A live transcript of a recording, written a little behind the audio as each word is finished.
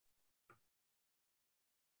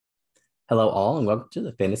Hello, all, and welcome to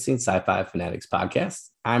the Fantasy and Sci-Fi Fanatics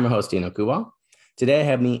podcast. I'm your host, Dino Kuwa. Today, I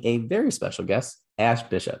have me a very special guest, Ash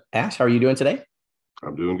Bishop. Ash, how are you doing today?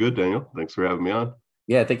 I'm doing good, Daniel. Thanks for having me on.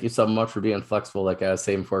 Yeah, thank you so much for being flexible. Like I was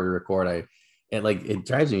saying before we record, it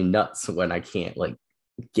drives me nuts when I can't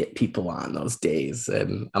get people on those days.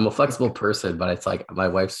 And I'm a flexible person, but it's like my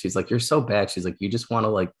wife, she's like, "You're so bad." She's like, "You just want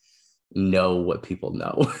to know what people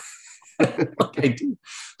know." Like I do,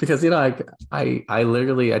 because I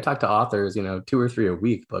literally I talk to authors, two or three a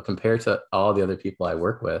week, but compared to all the other people I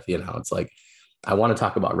work with, it's like I want to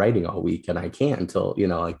talk about writing all week and I can't until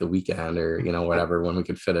like the weekend or whatever when we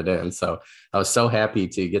could fit it in. So I was so happy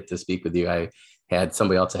to get to speak with you. I had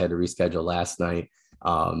somebody else I had to reschedule last night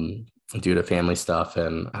due to family stuff,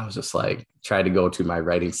 and I was just like trying to go to my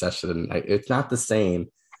writing session. It's not the same,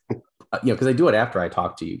 because I do it after I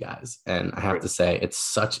talk to you guys, and I have Right. to say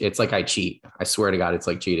it's like I cheat. I swear to God, it's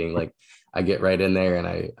like cheating. Like I get right in there, and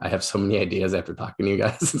I have so many ideas after talking to you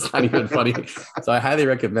guys. It's not even funny. So I highly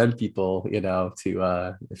recommend people,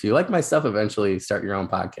 to if you like my stuff, eventually start your own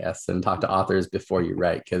podcast and talk to authors before you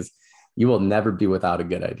write, because you will never be without a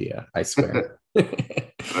good idea. I swear.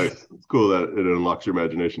 Nice. It's cool that it unlocks your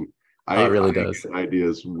imagination. Oh, it I really does. get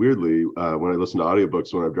ideas weirdly when I listen to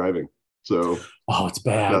audiobooks when I'm driving. So Oh, it's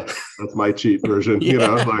bad. that's my cheat version, Yeah,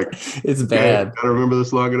 like, it's okay, bad. gotta remember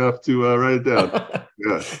this long enough to write it down.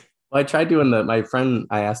 Yeah. Well, I tried doing my friend,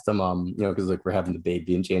 I asked him, because like we're having the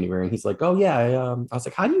baby in January, and he's like, "Oh yeah," I was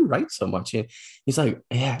like, "How do you write so much?" And he's like,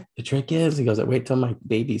 "Yeah, the trick is," he goes, "I wait till my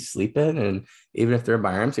baby's sleeping, and even if they're in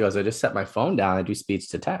my arms," he goes, "I just set my phone down, I do speech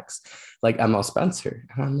to text, like ML Spencer."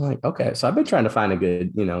 And I'm like, "Okay," so I've been trying to find a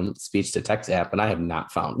good, speech to text app, and I have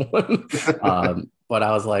not found one. But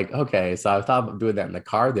I was like, okay, so I thought of doing that in the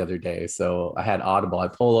car the other day. So I had Audible. I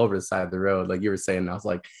pull over the side of the road, like you were saying. And I was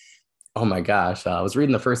like, oh my gosh, I was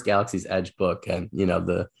reading the first Galaxy's Edge book, and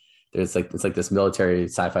there's like it's like this military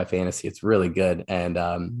sci-fi fantasy. It's really good,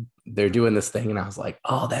 and they're doing this thing, and I was like,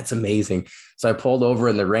 oh, that's amazing. So I pulled over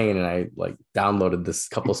in the rain, and I like downloaded this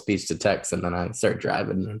couple speech to text, and then I started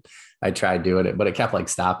driving, and I tried doing it, but it kept like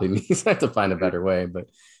stopping me. So I have to find a better way. But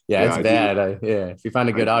yeah, Yeah, it's bad. Yeah, if you find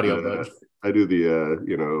a I good do audiobook.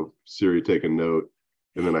 the Siri take a note,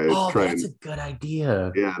 and then I Oh, try that's and a good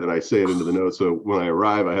idea. yeah, then I say it into the notes. So when I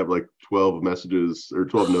arrive, I have like 12 messages or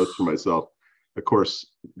 12 notes for myself. Of course,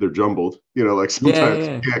 they're jumbled. Like Yeah, sometimes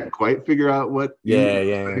yeah, you can't quite figure out what you yeah, need to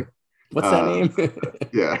yeah. say. What's that Uh, name?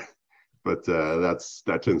 yeah, but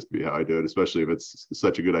that tends to be how I do it, especially if it's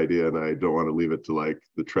such a good idea and I don't want to leave it to like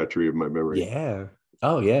the treachery of my memory. Yeah.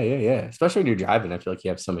 Oh, yeah, yeah, yeah. Especially when you're driving, I feel like you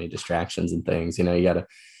have so many distractions and things. You got to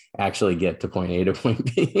actually get to point A to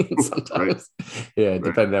point B Right, sometimes. Yeah, right.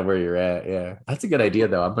 depending on where you're at. Yeah, that's a good idea,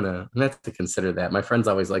 though. I'm gonna have to consider that. My friend's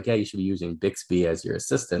always like, "Yeah, you should be using Bixby as your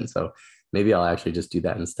assistant." So maybe I'll actually just do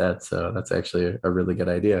that instead. So that's actually a really good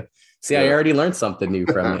idea. See, I Yeah, already learned something new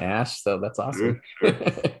from you, Ash. So that's awesome. sure,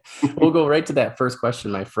 sure. We'll go right to that first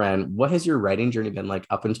question, my friend. What has your writing journey been like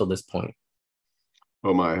up until this point?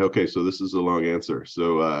 Oh my. Okay, so this is a long answer.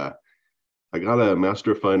 So I got a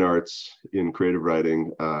Master of Fine Arts in creative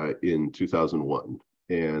writing in 2001.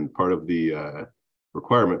 And part of the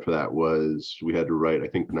requirement for that was we had to write, I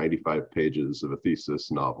think, 95 pages of a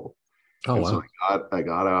thesis novel. Oh, And so wow. I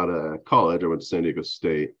got out of college. I went to San Diego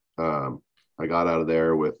State. I got out of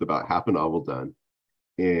there with about half a novel done,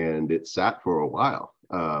 and it sat for a while.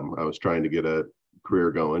 I was trying to get a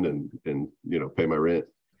career going and pay my rent.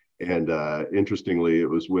 And interestingly, it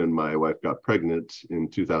was when my wife got pregnant in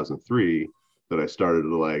 2003 that I started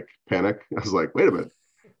to like panic. I was like, wait a minute,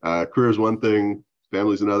 career is one thing,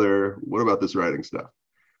 family's another. What about this writing stuff?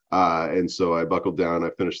 And so I buckled down.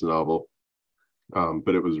 I finished the novel,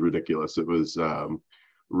 but it was ridiculous. It was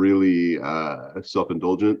really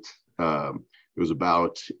self-indulgent. It was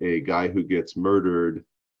about a guy who gets murdered,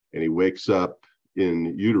 and he wakes up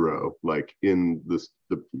in utero, like in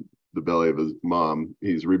the belly of his mom.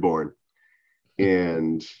 He's reborn,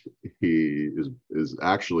 and he is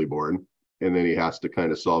actually born, and then he has to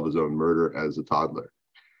kind of solve his own murder as a toddler.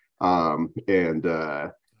 And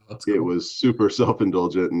That's it cool. was super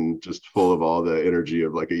self-indulgent and just full of all the energy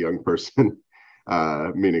of like a young person,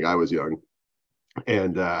 meaning I was young.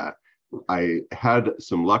 And I had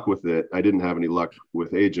some luck with it. I didn't have any luck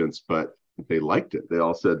with agents, but they liked it. They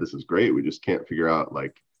all said, this is great. We just can't figure out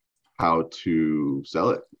like how to sell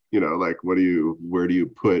it. Like where do you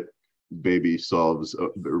put baby solves,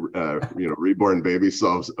 reborn baby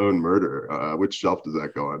solves own murder? Which shelf does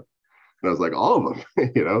that go on? And I was like, all of them,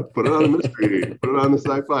 put it on the mystery, put it on the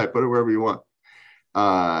sci-fi, put it wherever you want.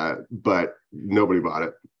 But nobody bought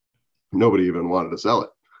it. Nobody even wanted to sell it.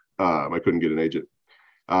 I couldn't get an agent.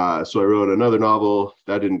 So I wrote another novel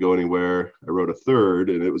that didn't go anywhere. I wrote a third,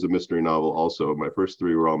 and it was a mystery novel also. My first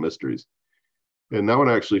three were all mysteries. And that one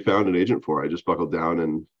I actually found an agent for. I just buckled down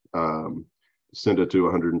and sent it to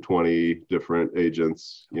 120 different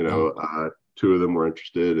agents. Two of them were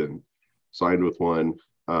interested and signed with one,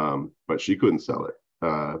 but she couldn't sell it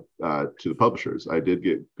to the publishers. I did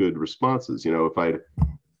get good responses.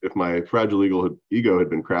 If my fragile ego had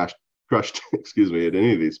been crushed, excuse me, at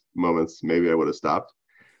any of these moments, maybe I would have stopped.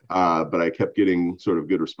 But I kept getting sort of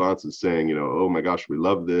good responses saying, oh my gosh, we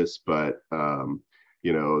love this, but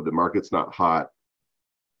the market's not hot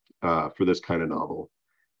for this kind of novel.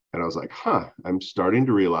 And I was like, I'm starting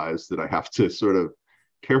to realize that I have to sort of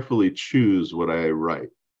carefully choose what I write.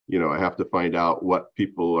 I have to find out what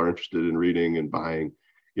people are interested in reading and buying.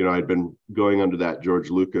 I'd been going under that George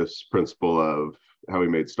Lucas principle of how he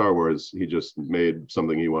made Star Wars. He just made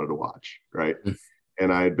something he wanted to watch, right?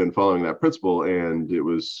 And I had been following that principle, and it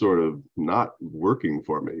was sort of not working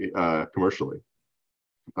for me commercially.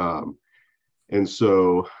 And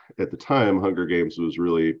so at the time, Hunger Games was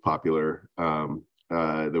really popular.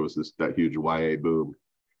 There was that huge YA boom.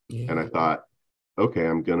 Yeah. And I thought, okay,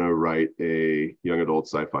 I'm going to write a young adult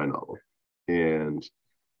sci-fi novel. And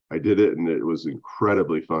I did it, and it was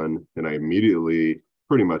incredibly fun. And I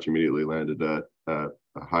pretty much immediately landed a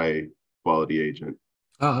high quality agent.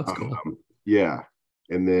 Oh, that's cool. Yeah.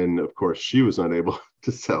 And then, of course, she was unable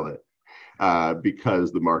to sell it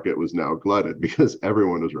because the market was now glutted because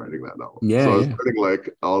everyone was writing that novel. Yeah, so I was learning like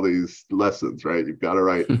all these lessons, right? You've got to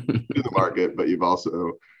write to the market, but you've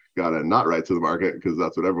also got to not write to the market because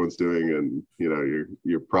that's what everyone's doing, and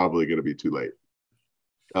you're probably going to be too late.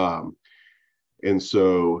 And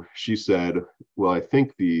so she said, well, I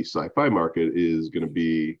think the sci-fi market is going to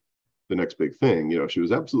be the next big thing. She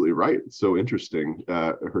was absolutely right. It's so interesting.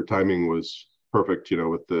 Her timing was perfect,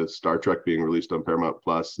 with the Star Trek being released on Paramount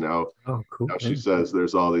Plus now. Oh, cool. Now she says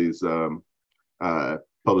there's all these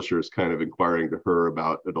publishers kind of inquiring to her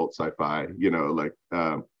about adult sci-fi.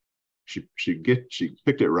 She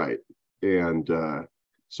picked it right, and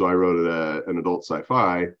so I wrote an adult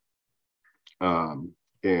sci-fi,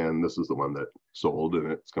 and this is the one that sold, and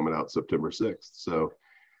it's coming out September 6th. So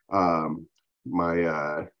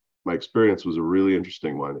my experience was a really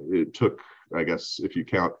interesting one. It took, I guess, if you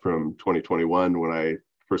count from 2021, when I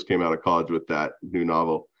first came out of college with that new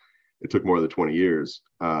novel, it took more than 20 years.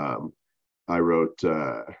 I wrote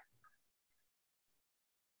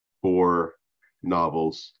 4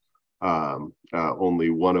 novels, only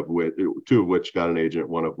two of which got an agent,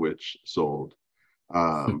 one of which sold.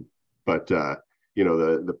 But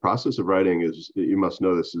the process of writing is, you must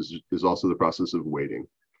know this, is also the process of waiting.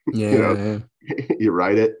 Yeah. You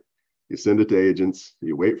write it, you send it to agents,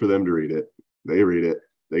 you wait for them to read it, they read it,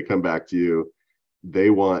 they come back to you, they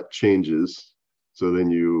want changes, so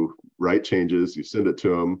then you write changes, you send it to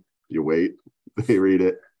them, you wait, they read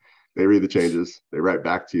it, they read the changes, they write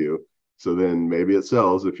back to you, so then maybe it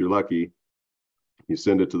sells if you're lucky, you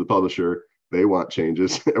send it to the publisher, they want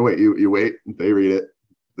changes, you wait, they read it,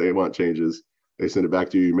 they want changes, they send it back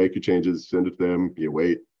to you, you make your changes, send it to them, you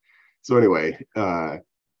wait. So anyway, I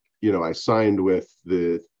signed with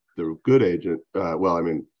the good agent.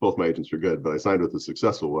 Both my agents were good, but I signed with the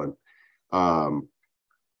successful one.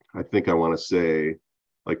 I think I want to say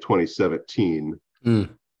like 2017, and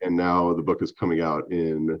now the book is coming out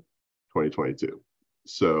in 2022.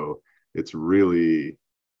 So it's really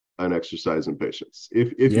an exercise in patience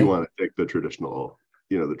if you want to take the traditional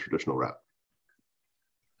route.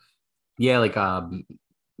 Yeah, like I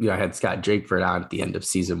had Scott Drakeford on at the end of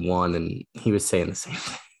season 1, and he was saying the same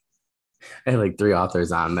thing. I had like 3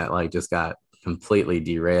 authors on that like just got completely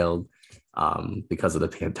derailed because of the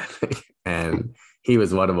pandemic, and he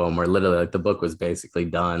was one of them, where literally like the book was basically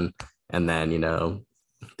done, and then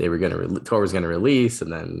they were Tor was gonna release,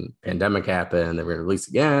 and then pandemic happened, they were gonna release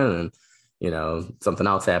again, and something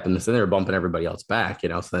else happened, so they were bumping everybody else back,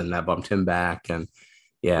 so then that bumped him back, and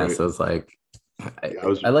right. So it's like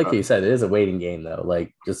I like what you said, it is a waiting game though,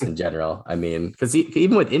 like just in general. I mean, because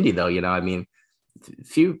even with indie though,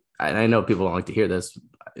 I know people don't like to hear this.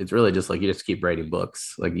 It's really just like you just keep writing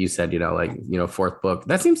books. Like you said, 4th book.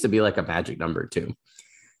 That seems to be like a magic number too.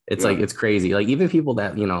 It's like, it's crazy. Like even people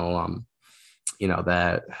that, that, I'm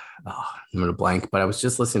going to blank, but I was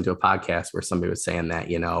just listening to a podcast where somebody was saying that,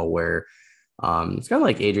 where it's kind of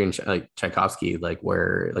like Adrian Tchaikovsky, like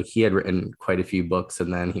where like he had written quite a few books,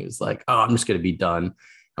 and then he was like, oh, I'm just going to be done.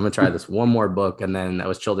 I'm going to try this one more book. And then that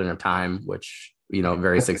was Children of Time, which,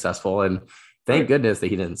 very successful. And thank goodness that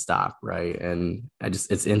he didn't stop. Right. And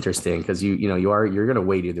it's interesting because you're going to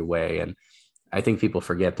wait either way. And I think people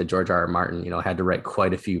forget that George R. R. Martin, had to write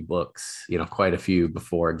quite a few books, quite a few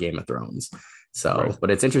before Game of Thrones. Right. So, but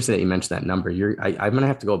it's interesting that you mentioned that number. I'm gonna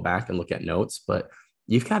have to go back and look at notes, but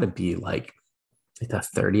you've got to be like the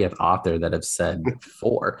 30th author that have said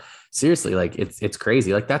four. Seriously, like it's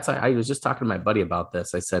crazy. Like I was just talking to my buddy about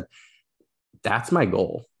this. I said, that's my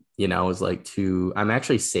goal, is like I'm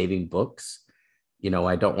actually saving books.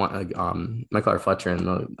 I don't want Michael R. Fletcher and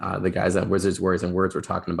the guys at Wizards, Words and Words were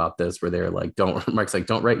talking about this, where they're like, Mark's like,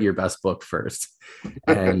 don't write your best book first.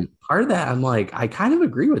 And part of that, I'm like, I kind of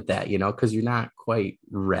agree with that, because you're not quite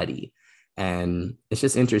ready. And it's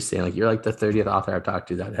just interesting. Like you're like the 30th author I've talked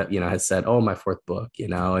to that, has said, oh, my fourth book,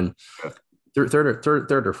 and Yeah.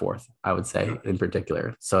 third or fourth, I would say Yeah. in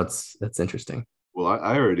particular. So that's interesting. Well,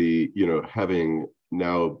 I already, having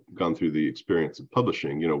now gone through the experience of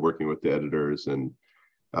publishing, working with the editors and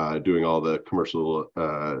doing all the commercial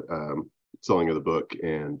selling of the book,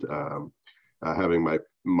 and having my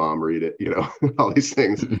mom read it, all these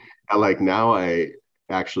things. Like now I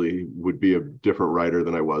actually would be a different writer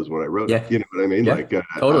than I was when I wrote it. Yeah. You know what I mean? Yeah, Like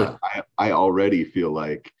totally. I already feel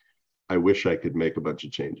like I wish I could make a bunch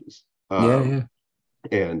of changes. Yeah. Yeah.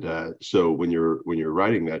 And so when you're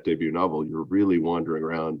writing that debut novel, you're really wandering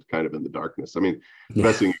around kind of in the darkness. I mean, the Yeah.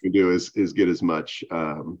 best thing you can do is get as much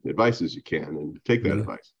advice as you can and take that Yeah.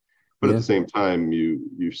 advice. But at Yeah. the same time,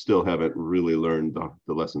 you still haven't really learned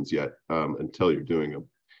the lessons yet until you're doing them.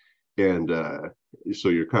 And so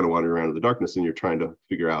you're kind of wandering around in the darkness, and you're trying to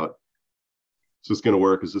figure out, is this going to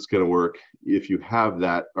work? Is this going to work? If you have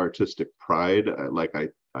that artistic pride, like I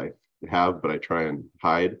have, but I try and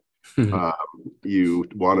hide, um, you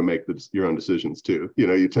want to make your own decisions too.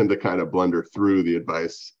 You tend to kind of blunder through the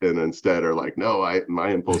advice and instead are like, no,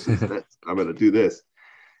 my impulse is this. I'm going to do this.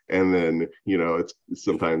 And then, it's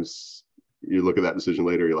sometimes you look at that decision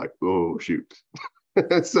later, you're like, oh, shoot.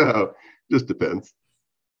 So just depends.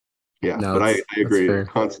 Yeah. No, But I that's agree. fair.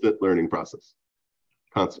 Constant learning process.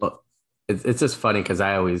 Constant. Well, it's just funny because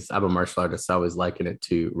I'm a martial artist. So I always liken it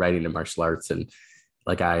to writing in martial arts, and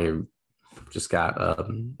like I just got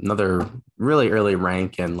another really early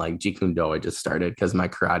rank in like Jeet Kune Do. I just started because my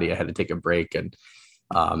karate I had to take a break, and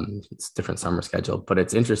it's different summer schedule. But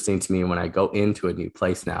it's interesting to me when I go into a new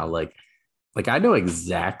place now, like I know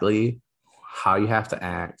exactly how you have to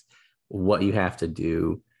act, what you have to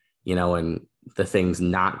do, and the things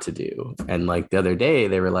not to do. And like the other day,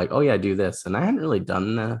 they were like, "Oh yeah, do this," and I hadn't really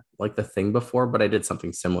done the thing before, but I did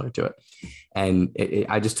something similar to it, and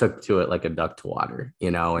I just took to it like a duck to water,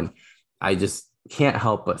 and I just can't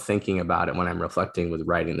help but thinking about it when I'm reflecting with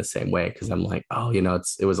writing the same way, because I'm like, oh,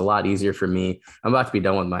 it was a lot easier for me. I'm about to be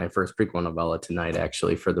done with my first prequel novella tonight,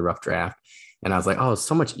 actually, for the rough draft. And I was like, oh, it's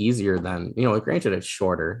so much easier than, granted it's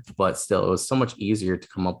shorter, but still, it was so much easier to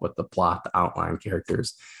come up with the plot, the outline,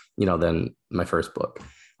 characters, than my first book,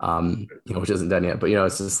 which isn't done yet. But,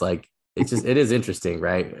 it's just like, it is interesting,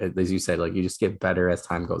 right? As you said, like you just get better as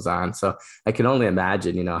time goes on. So I can only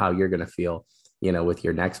imagine, how you're going to feel, with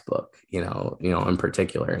your next book, in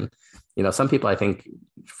particular. And, some people I think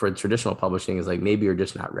for traditional publishing is like, maybe you're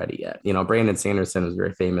just not ready yet. Brandon Sanderson was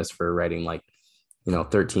very famous for writing like,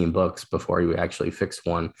 13 books before you actually fixed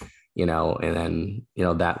one, and then,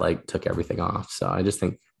 that like took everything off. So I just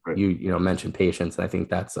think Right. you mentioned patience. And I think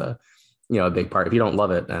that's a big part. If you don't love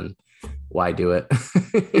it, then why do it?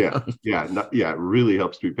 Yeah. It really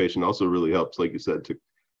helps to be patient. Also really helps, like you said,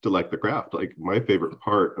 to like the craft. Like my favorite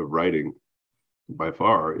part of writing by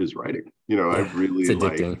far is writing. I Yeah, it's really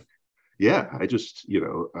like, addicting. yeah, I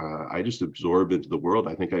just absorb into the world.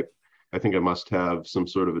 I think I must have some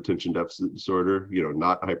sort of attention deficit disorder,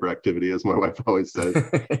 not hyperactivity, as my wife always says,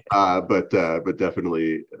 but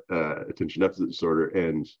definitely attention deficit disorder.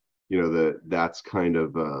 And, that's kind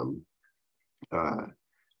of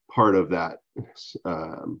part of that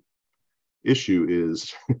issue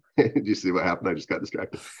is, do you see what happened? I just got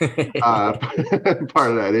distracted.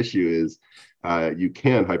 Part of that issue is you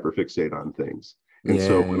can hyperfixate on things. And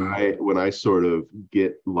so Yeah, when I sort of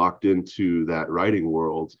get locked into that writing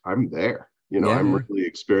world, I'm there. I'm yeah, really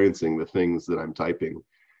experiencing the things that I'm typing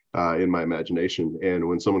in my imagination. And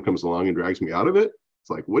when someone comes along and drags me out of it, it's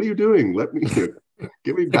like, what are you doing? Let me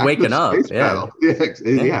get me like back to the waking up. space Yeah, battle. Yeah,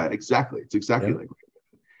 yeah, yeah, exactly. It's exactly yeah, like.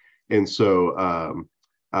 And so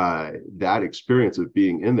that experience of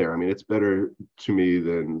being in there, I mean, it's better to me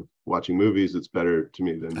than watching movies. It's better to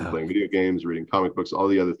me than oh, playing video games, reading comic books, all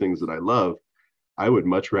the other things that I love. I would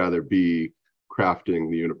much rather be crafting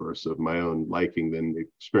the universe of my own liking than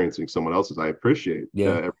experiencing someone else's. I appreciate yeah,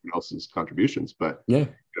 everyone else's contributions, but yeah,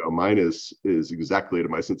 mine is exactly to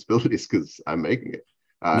my sensibilities because I'm making it.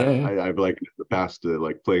 yeah, I've liked it in the past to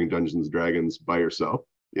like playing Dungeons and Dragons by yourself,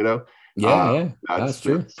 you know, Yeah, yeah, that's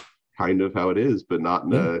true. That's kind of how it is, but not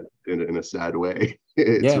in Yeah, a sad way.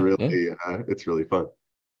 yeah, yeah. It's really fun.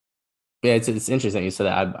 Yeah, it's interesting you said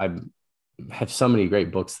that. I have so many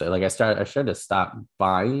great books that like I started to stop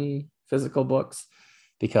buying physical books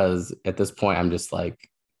because at this point I'm just like,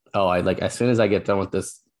 oh, I like as soon as I get done with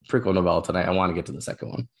this prequel novella tonight, I want to get to the second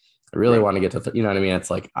one. I really Right. want to get to you know what I mean?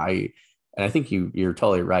 It's like and I think you're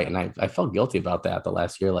totally right. And I felt guilty about that the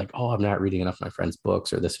last year, like, oh, I'm not reading enough of my friends'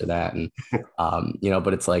 books or this or that. And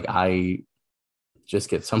but it's like I just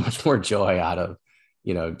get so much more joy out of,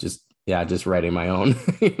 just yeah, just writing my own.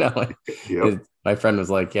 Like Yep. my friend was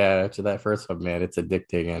like, yeah, after that first one, man, it's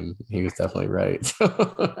addicting, and he was definitely right. So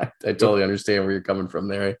I Yep. totally understand where you're coming from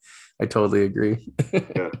there. I totally agree.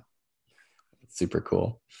 Yeah. Super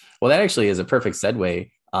cool. Well, that actually is a perfect segue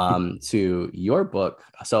to your book.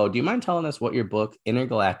 So, do you mind telling us what your book,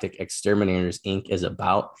 Intergalactic Exterminators Inc., is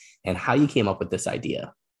about and how you came up with this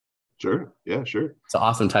idea? Sure. Yeah, sure. It's an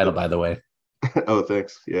awesome title, by the way. Oh,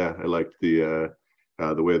 thanks. Yeah, I liked the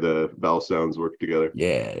way the vowel sounds work together.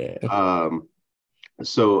 Yeah, yeah. Um,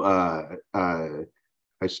 so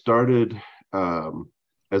I started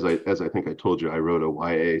as I think I told you, I wrote a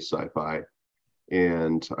YA sci-fi,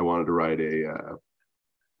 and I wanted to write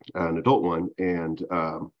an adult one, and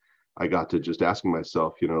I got to just asking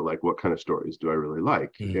myself, like, what kind of stories do I really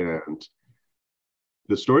like? Mm. And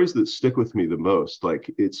the stories that stick with me the most,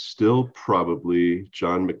 like, it's still probably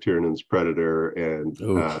John McTiernan's Predator and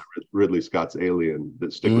Ooh. Ridley Scott's Alien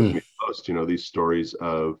that stick with Mm. me most. These stories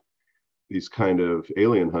of these kind of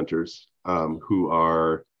alien hunters who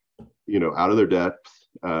are, out of their depth,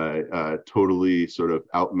 totally sort of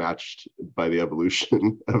outmatched by the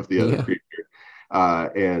evolution of the other Yeah. creature,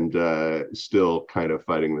 and still kind of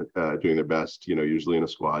fighting, doing their best, usually in a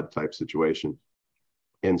squad type situation.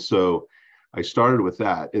 And so I started with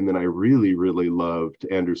that. And then I really, really loved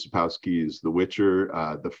Andrew Sapkowski's The Witcher,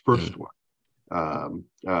 the first Mm. one,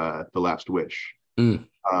 The Last Wish,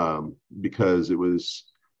 Mm. because it was,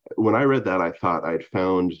 when I read that, I thought I'd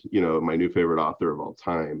found, my new favorite author of all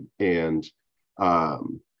time. And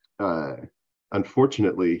um, uh,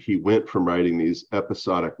 unfortunately, he went from writing these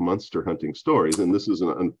episodic monster hunting stories, and this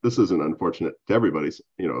isn't unfortunate to everybody's.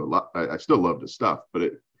 I still loved his stuff, but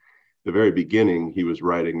at the very beginning, he was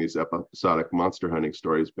writing these episodic monster hunting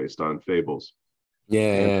stories based on fables, and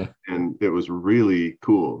Yeah. and it was really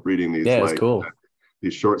cool reading these, Yeah, it's like, cool.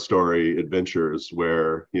 these short story adventures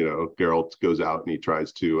where Geralt goes out and he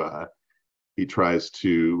tries to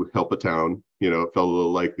help a town. It felt a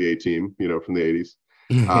little like the A Team, from the 80s.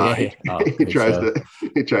 Yeah, He, yeah. Oh, he great tries show. to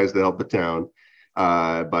he tries to help the town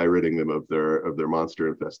by ridding them of their monster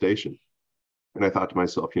infestation. And I thought to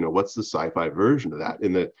myself, what's the sci-fi version of that?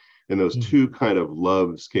 And those Mm. two kind of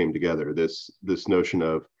loves came together. This notion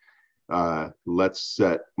of let's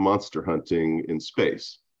set monster hunting in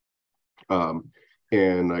space. Um,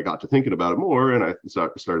 and I got to thinking about it more, and I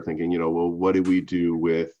started thinking, well, what do we do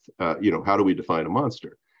with, how do we define a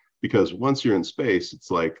monster? Because once you're in space,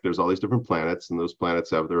 it's like there's all these different planets, and those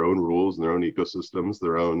planets have their own rules and their own ecosystems,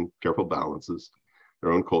 their own careful balances,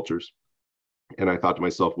 their own cultures. And I thought to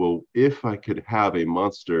myself, well, if I could have a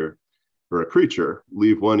monster or a creature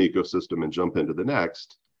leave one ecosystem and jump into the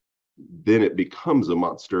next, then it becomes a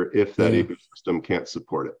monster if that Yeah. ecosystem can't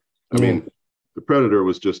support it. I Yeah. mean, the predator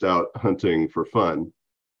was just out hunting for fun.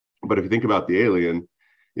 But if you think about the alien,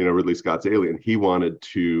 Ridley Scott's Alien, he wanted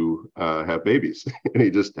to have babies, and he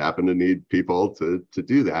just happened to need people to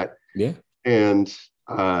do that. Yeah. And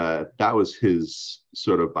that was his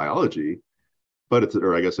sort of biology. But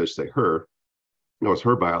or I guess I should say her. It was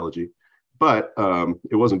her biology, but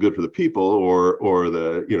it wasn't good for the people or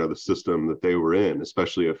the system that they were in,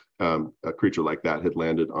 especially if a creature like that had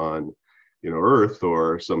landed on Earth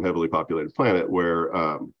or some heavily populated planet where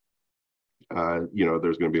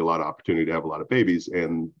there's going to be a lot of opportunity to have a lot of babies,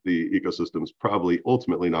 and the ecosystem's probably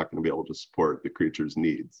ultimately not going to be able to support the creature's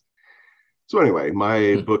needs. So anyway, my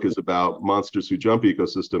Mm. book is about monsters who jump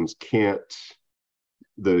ecosystems.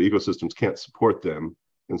 The ecosystems can't support them.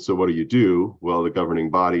 And so what do? Well, the governing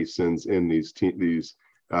body sends in these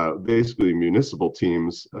basically municipal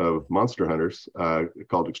teams of monster hunters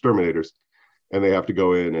called exterminators, and they have to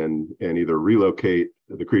go in and either relocate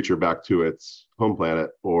the creature back to its home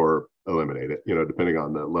planet or eliminate it, depending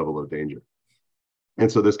on the level of danger. And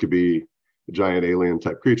so this could be a giant alien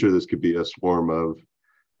type creature. This could be a swarm of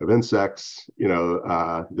insects.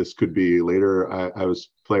 This could be later. I was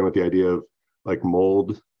playing with the idea of like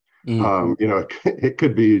mold. Mm. It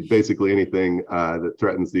could be basically anything that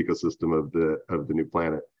threatens the ecosystem of the new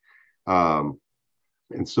planet.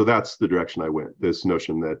 And so that's the direction I went. This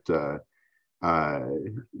notion that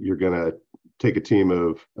you're going to take a team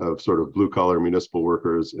of sort of blue collar municipal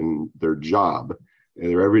workers, and their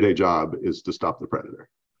everyday job is to stop the predator.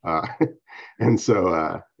 Uh, and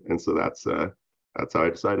so that's how I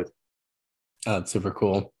decided. It's super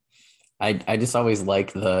cool. I just always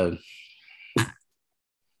like not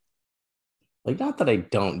that I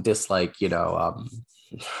don't dislike, I'm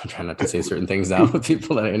trying not to say certain things now with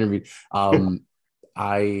people that I interviewed.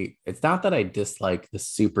 It's not that I dislike the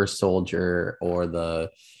super soldier or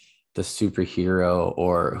the superhero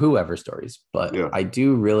or whoever stories, but Yeah. I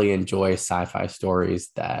do really enjoy sci-fi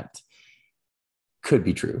stories that could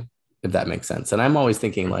be true, if that makes sense. And I'm always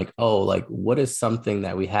thinking like, oh, like what is something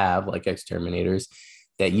that we have like exterminators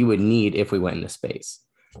that you would need if we went into space?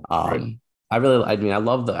 Right. I mean, I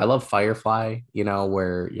love Firefly,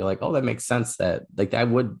 where you're like, oh, that makes sense that like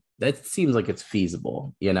that seems like it's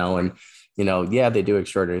feasible, and yeah, they do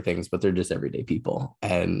extraordinary things, but they're just everyday people.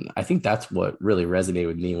 And I think that's what really resonated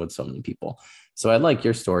with me with so many people. So I like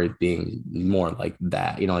your story being more like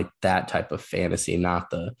that, like that type of fantasy,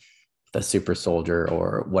 not the super soldier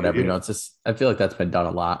or whatever. Yeah. It's just I feel like that's been done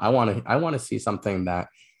a lot. I want to see something that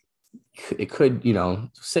it could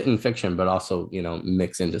sit in fiction, but also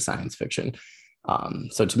mix into science fiction.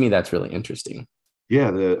 So to me, that's really interesting. Yeah,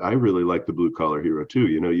 I really like the blue collar hero too.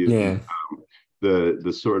 Yeah.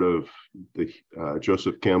 The sort of the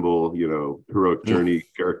Joseph Campbell, heroic Mm. journey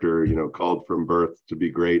character, called from birth to be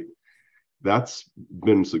great. That's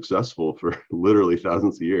been successful for literally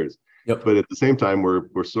thousands of years. Yep. But at the same time,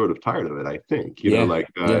 we're sort of tired of it. I think, Yeah.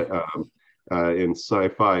 Yeah. In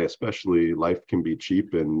sci-fi, especially, life can be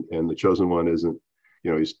cheap, and the chosen one isn't.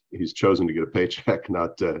 He's chosen to get a paycheck,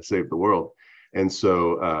 not to save the world. And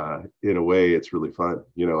so, in a way, it's really fun.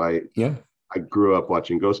 Yeah. I grew up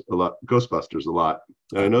watching Ghostbusters a lot.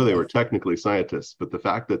 And I know they were technically scientists, but the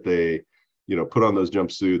fact that they, put on those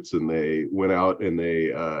jumpsuits and they went out and they,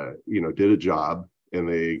 did a job, and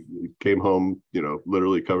they came home,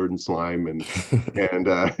 literally covered in slime and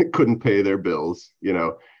couldn't pay their bills.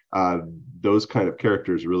 Those kind of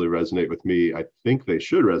characters really resonate with me. I think they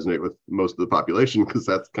should resonate with most of the population because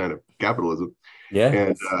that's kind of capitalism. Yeah.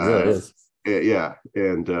 And It really is. yeah,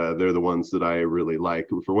 and they're the ones that I really like.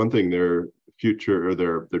 For one thing, their future or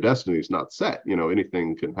their destiny is not set.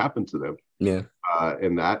 Anything can happen to them, Yeah.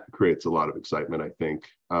 and that creates a lot of excitement, I think.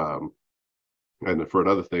 And for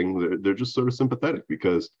another thing, they're just sort of sympathetic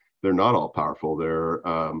because they're not all powerful. They're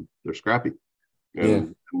scrappy, Yeah.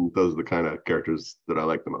 and those are the kind of characters that I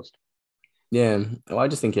like the most. Yeah. Well, I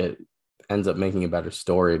just think it ends up making a better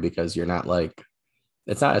story because you're not like,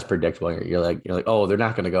 it's not as predictable. You're like, oh, they're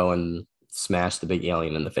not going to go and smash the big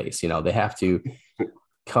alien in the face. They have to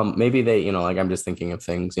come. Maybe they, like I'm just thinking of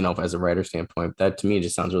things, as a writer standpoint, that to me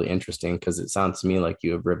just sounds really interesting because it sounds to me like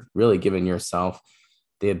you have really given yourself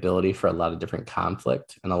the ability for a lot of different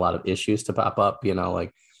conflict and a lot of issues to pop up.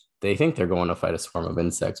 Like they think they're going to fight a swarm of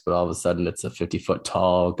insects, but all of a sudden it's a 50-foot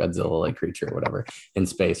tall Godzilla like creature or whatever in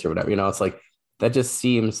space or whatever. It's like that just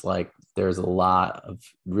seems like there's a lot of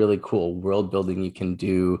really cool world building you can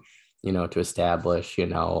do, to establish, a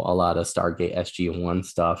lot of Stargate SG-1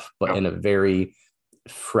 stuff, but in a very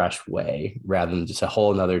fresh way rather than just a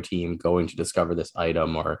whole nother team going to discover this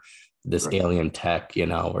item or this alien tech,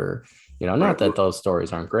 not that those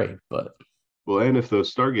stories aren't great, but. Well, and if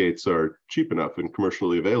those Stargates are cheap enough and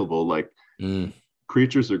commercially available, like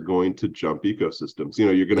creatures are going to jump ecosystems.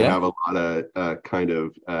 You're going to have a lot of kind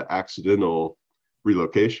of accidental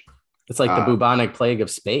relocation. It's like the bubonic plague of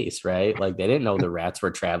space, right? Like they didn't know the rats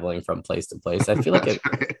were traveling from place to place. I feel like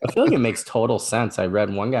it makes total sense. I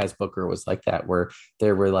read one guy's book where it was like that, where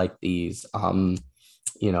there were like these,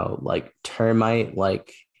 like termite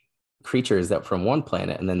like creatures that from one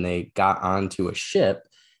planet, and then they got onto a ship,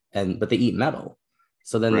 but they eat metal.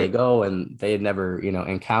 So then they go and they had never,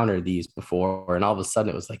 encountered these before, and all of a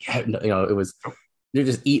sudden it was like, it was. They're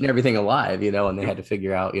just eating everything alive, and they had to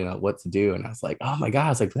figure out, what to do. And I was like, oh my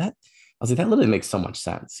God, that literally makes so much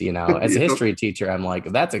sense. As a history teacher, I'm like,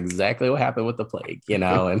 that's exactly what happened with the plague,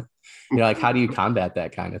 and like, how do you combat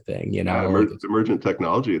that kind of thing? Emergent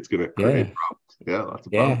technology, it's going to create problems. Yeah, lots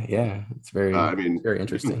of problems. Yeah. It's very, it's very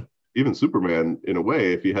interesting. Even Superman, in a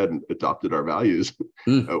way, if he hadn't adopted our values,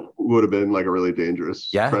 would have been like a really dangerous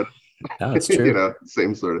predator. No, it's true.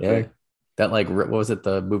 Same sort of thing. That like, what was it,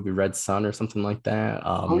 the movie Red Sun or something like that?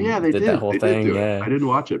 They did that whole thing. I didn't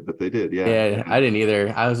watch it, but they did. Yeah, I didn't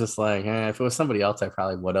either. I was just like, if it was somebody else, I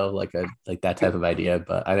probably would have like that type of idea,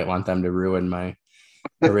 but I didn't want them to ruin my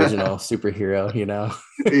original superhero, you know.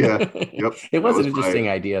 Yeah. Yep. It was an interesting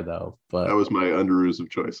idea though, That but was my underoos of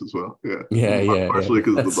choice as well. Yeah. yeah, yeah, yeah. Partially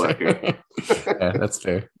because of the That's black hair. fair. Yeah, that's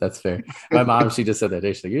fair. That's fair. My mom, she just said that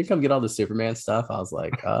day. She's like, "You can come get all the Superman stuff." I was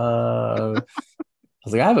like, I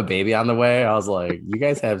have a baby on the way. I was like, you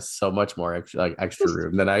guys have so much more extra just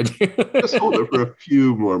room than I do. just hold it for a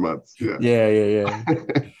few more months. Yeah. Yeah, yeah,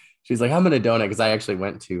 yeah. She's like, I'm gonna donate because I actually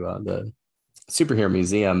went to the superhero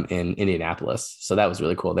museum in Indianapolis. So that was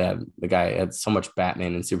really cool. They had the guy had so much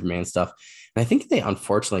Batman and Superman stuff. And I think they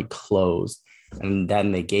unfortunately closed. And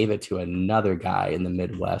then they gave it to another guy in the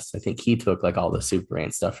Midwest. I think he took like all the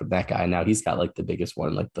Superman stuff from that guy. Now he's got like the biggest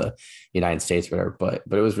one, like the United States, whatever. But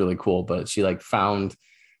it was really cool. But she like found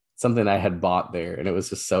something I had bought there, and it was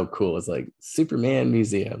just so cool. It's like Superman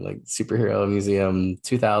Museum, like Superhero Museum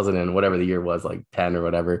 2000 and whatever the year was, like 10 or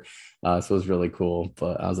whatever. So it was really cool.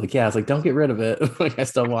 But I was like, yeah, I was like, don't get rid of it. Like I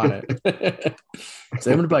still want it.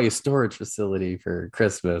 So I'm gonna buy you a storage facility for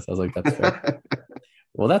Christmas. I was like, that's fair.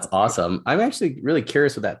 Well, that's awesome. I'm actually really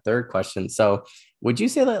curious with that third question. So would you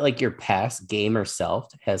say that like your past gamer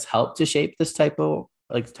self has helped to shape this type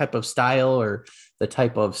of style or the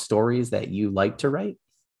type of stories that you like to write?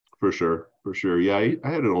 For sure. For sure. Yeah. I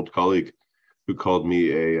had an old colleague who called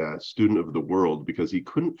me a student of the world because he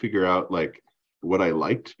couldn't figure out like what I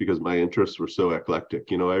liked because my interests were so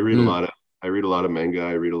eclectic. You know, Mm, I read a lot of manga.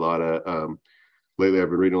 I read a lot of lately I've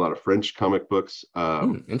been reading a lot of French comic books.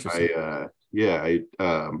 interesting. Yeah,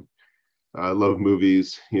 I love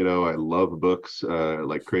movies, you know, I love books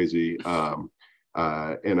like crazy. And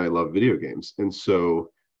I love video games. And so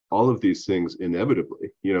all of these things inevitably,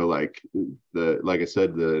 you know, like I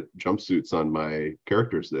said, the jumpsuits on my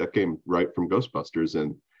characters that came right from Ghostbusters,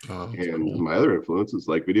 Oh, that's and cool. my other influences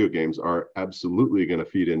like video games are absolutely going to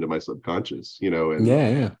feed into my subconscious, you know, and Yeah,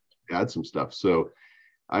 yeah. add some stuff. So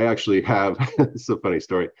I actually have it's a funny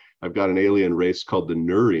story. I've got an alien race called the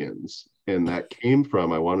Nurians, and that came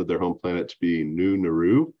from I wanted their home planet to be New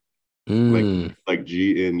Naru, like Mm,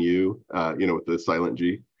 GNU, you know, with the silent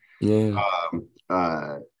G. yeah. Um,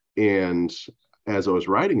 uh, and as I was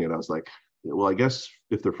writing it, I was like, well, I guess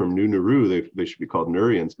if they're from New Naru, they should be called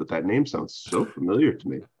Nurians, but that name sounds so familiar to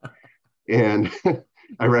me. And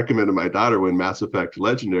I recommended my daughter when Mass Effect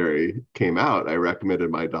Legendary came out. I recommended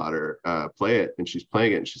my daughter play it, and she's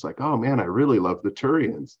playing it, and she's like, "Oh man, I really love the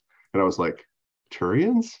Turians." And I was like,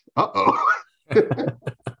 "Turians? Uh-oh."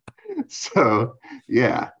 So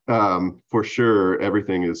yeah, for sure,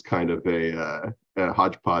 everything is kind of a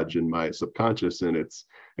hodgepodge in my subconscious, and it's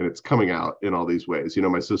coming out in all these ways. You know,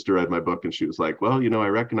 my sister read my book, and she was like, "Well, you know, I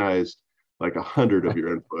recognized like 100 of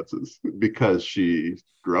your influences because she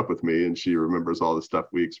grew up with me and she remembers all the stuff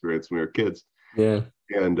we experienced when we were kids." Yeah.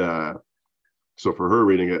 And so for her,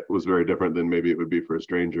 reading it was very different than maybe it would be for a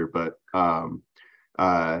stranger. But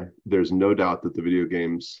there's no doubt that the video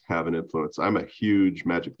games have an influence. I'm a huge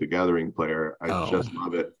Magic the Gathering player. I Oh, just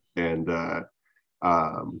love it. And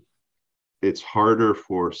um, it's harder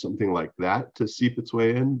for something like that to seep its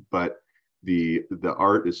way in, but the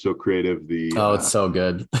art is so creative. oh, it's so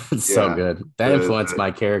good. It's so Yeah, good. That influenced the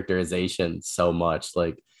my characterization so much.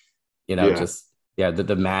 Like, yeah, just yeah,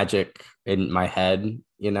 the magic in my head,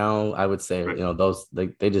 I would say, right. those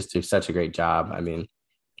they just do such a great job. I mean,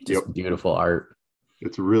 Yep. just beautiful art.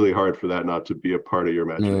 It's really hard for that not to be a part of your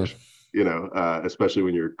Yeah. imagination, you know, especially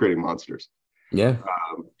when you're creating monsters. Yeah.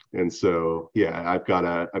 And so, yeah, I've got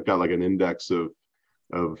like an index of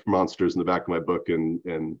monsters in the back of my book, and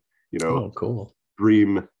you know, Oh, cool.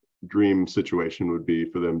 dream dream situation would be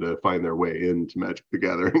for them to find their way into Magic the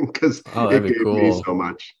Gathering because Oh, that'd it be gave me cool. so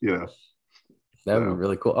much, you know. That'd be So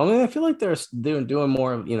really cool. I mean, I feel like they're doing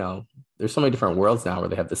more of, there's so many different worlds now where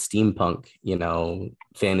they have the steampunk,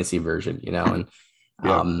 fantasy version, and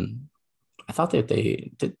yeah. um I thought that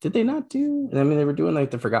did they not do, I mean, they were doing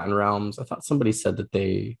like the Forgotten Realms. I thought somebody said that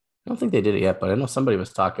I don't think they did it yet, but I know somebody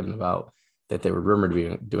was talking about that they were rumored to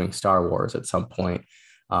be doing Star Wars at some point.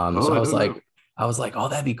 So Oh, I don't know. I was like, oh,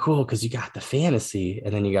 that'd be cool because you got the fantasy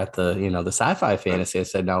and then you got the sci-fi Right. fantasy. I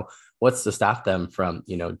said, no, what's to stop them from,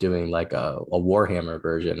 doing like a Warhammer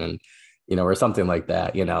version and, or something like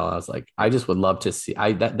that. I was like, I just would love to see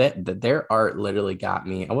that their art literally got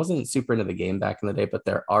me. I wasn't super into the game back in the day, but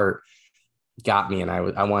their art got me, and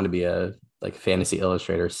I wanted to be a like fantasy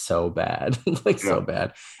illustrator so bad, like Yeah. so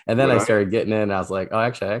bad. And then When I I started getting in, and I was like, oh,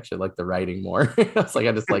 actually, I actually like the writing more. I was like,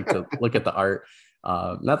 I just like to look at the art.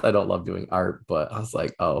 Not that I don't love doing art, but I was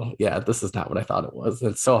like, oh yeah, this is not what I thought it was.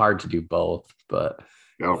 It's so hard to do both, but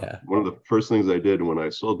you know, yeah. one of the first things I did when I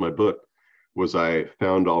sold my book was I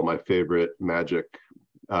found all my favorite Magic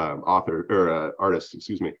author or artists,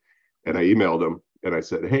 excuse me, and I emailed them and I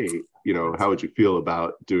said, hey, how would you feel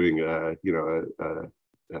about doing a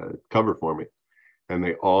cover for me? And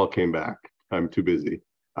they all came back, I'm too busy,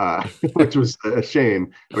 which was a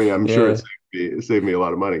shame. I mean, I'm sure Yeah. it saved me a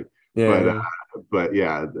lot of money, but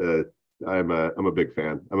Yeah. yeah, I'm a big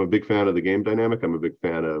fan. I'm a big fan of the game dynamic. I'm a big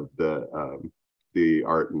fan of the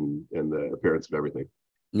art and the appearance of everything.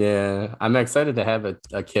 Yeah. I'm excited to have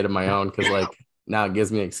a kid of my own because like now it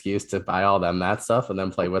gives me an excuse to buy all them that stuff and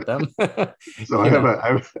then play with them. So You know.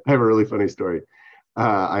 I have a really funny story.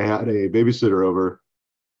 I had a babysitter over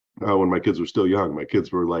when my kids were still young. My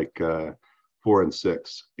kids were like 4 and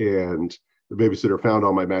 6, and the babysitter found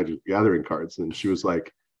all my Magic the Gathering cards, and she was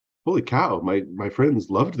like, "Holy cow! My friends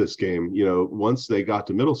loved this game. Once they got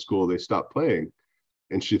to middle school, they stopped playing."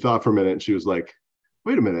 And she thought for a minute, and she was like,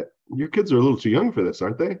 "Wait a minute, your kids are a little too young for this,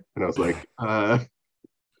 aren't they?" And I was like,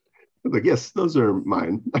 "Yes, those are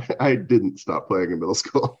mine. I didn't stop playing in middle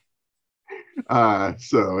school."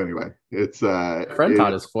 So anyway, My friend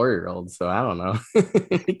taught his 4-year-old, so I don't know. yeah,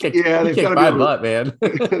 He they've got kicked to be my able butt, man.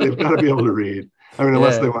 to they've got to be able to read. I mean,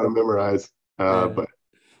 unless they Yeah. want to memorize. Yeah. But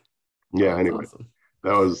Oh, yeah, that's anyway, awesome.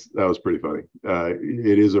 that was pretty funny.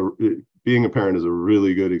 Being a parent is a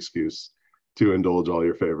really good excuse to indulge all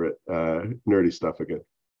your favorite nerdy stuff again.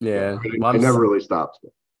 Yeah, Yeah. I mean, Well, it never really stops.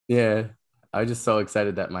 yeah. I'm just so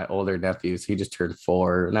excited that my older nephews, he just turned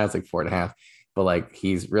 4, and I was like 4.5, but like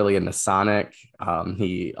he's really into Sonic.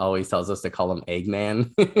 He always tells us to call him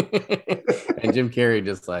Eggman. And Jim Carrey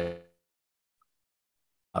just like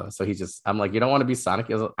so I'm like, you don't want to be Sonic?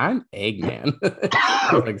 He was like, I'm Eggman.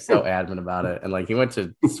 He's like so adamant about it. And like he went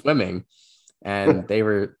to swimming and they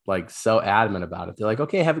were like so adamant about it. They're like,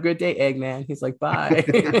 okay, have a good day, Eggman. He's like, bye.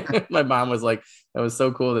 My mom was like, that was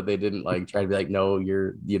so cool that they didn't like try to be like, no,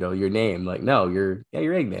 your name. Like, no, you're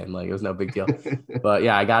Eggman. Like, it was no big deal. But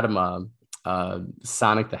yeah, I got him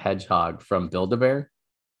Sonic the Hedgehog from Build-A-Bear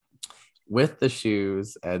with the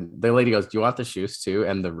shoes. And the lady goes, do you want the shoes too?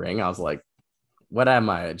 And the ring. I was like, what am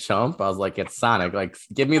I, a chump? I was like, it's Sonic. Like,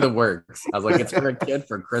 give me the works. I was like, it's for a kid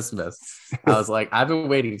for Christmas. I was like, I've been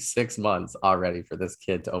waiting 6 months already for this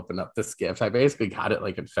kid to open up this gift. I basically got it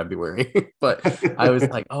like in February, but I was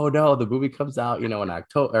like, oh no, the movie comes out, in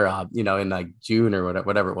October or, in like June or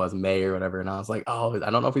whatever it was, May or whatever. And I was like, oh, I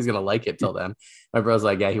don't know if he's going to like it till then. My bro's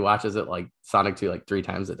like, yeah, he watches it like Sonic 2 like 3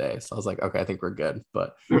 times a day. So I was like, okay, I think we're good.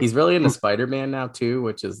 But he's really into Spider-Man now too,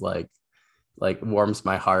 which is like warms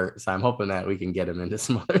my heart. So I'm hoping that we can get him into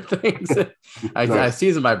some other things. I Nice.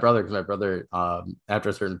 seasoned my brother because my brother, after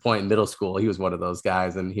a certain point in middle school, he was one of those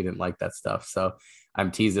guys and he didn't like that stuff. So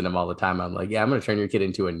I'm teasing him all the time. I'm like, yeah, I'm going to turn your kid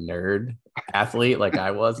into a nerd athlete like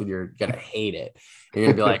I was, and you're going to hate it. You're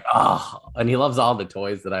going to be like, oh, and he loves all the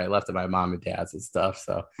toys that I left at my mom and dad's and stuff.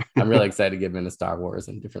 So I'm really excited to get him into Star Wars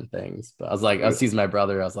and different things. But I was teasing my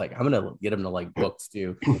brother. I was like, I'm going to get him to like books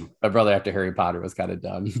too. My brother after Harry Potter was kind of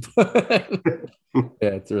done. Yeah,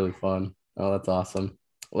 it's really fun. Oh, that's awesome.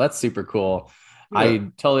 Well, that's super cool. Yeah. I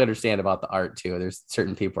totally understand about the art too. There's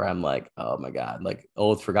certain people where I'm like, oh my God, like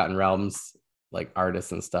old Forgotten Realms, like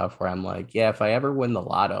artists and stuff, where I'm like, yeah, if I ever win the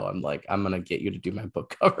lotto, I'm like, I'm gonna get you to do my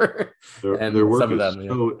book cover. Their And some work of is them,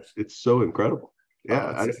 yeah. so incredible. Oh,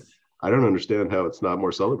 Yeah, it's I don't understand how it's not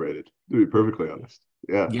more celebrated, to be perfectly honest.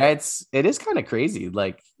 Yeah. yeah, it is kind of crazy.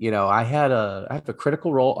 Like, I have a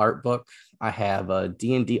Critical Role art book. I have a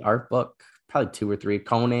D&D art book, probably two or three.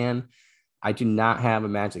 Conan. I do not have a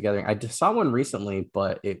Magic the Gathering. I just saw one recently,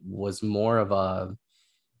 but it was more of a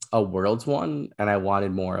worlds one, and I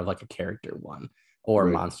wanted more of like a character one or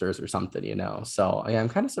Right. monsters or something. So yeah, I'm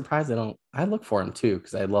kind of surprised I look for them too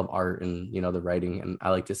because I love art and the writing, and I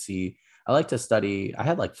like to study. I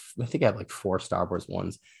think I have like 4 Star Wars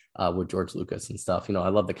ones with George Lucas and stuff. I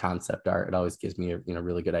love the concept art. It always gives me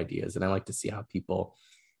really good ideas, and I like to see how people,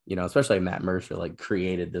 especially Matt Mercer, like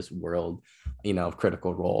created this world, of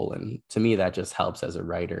Critical Role. And to me, that just helps as a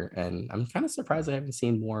writer. And I'm kind of surprised I haven't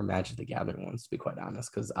seen more Magic the Gathering ones, to be quite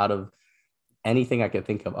honest, because out of anything I could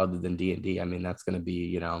think of other than D&D, I mean, that's going to be,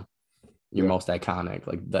 your Yeah. most iconic,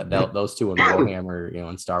 like those two in Warhammer,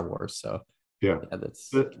 and Star Wars. So Yeah. yeah, that's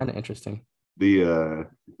The kind of interesting. the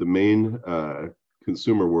main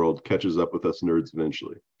consumer world catches up with us nerds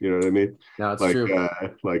eventually. You know what I mean? No, it's Like true.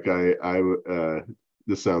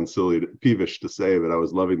 this sounds silly, peevish to say, but I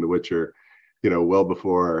was loving The Witcher, well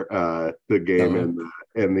before the game No,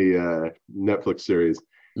 and the Netflix series.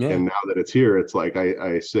 yeah. And now that it's here, it's like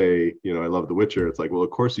I say, I love The Witcher. It's like, well,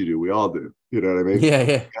 of course you do. We all do. You know what I mean? Yeah,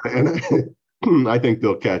 yeah, And I think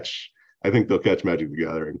they'll catch. I think they'll catch Magic the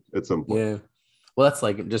Gathering at some point. yeah. Well, that's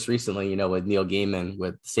like just recently, with Neil Gaiman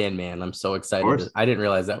with Sandman. I'm so Of excited. course, I didn't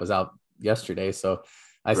realize that was out yesterday. So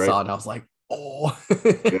I right? saw it and I was like, oh.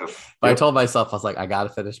 Yeah. But I Yep. told myself, I was like, I got to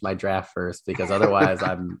finish my draft first because otherwise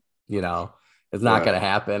you know, it's not Yeah. going to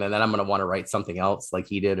happen. And then I'm going to want to write something else like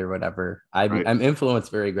he did or whatever. Right. I'm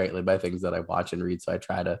influenced very greatly by things that I watch and read. So I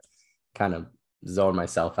try to kind of zone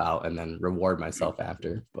myself out and then reward myself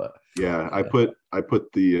after. But Yeah. yeah. I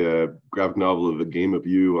put the graphic novel of A Game of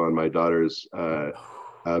You on my daughter's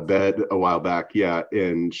bed a while back. Yeah,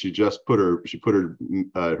 and she put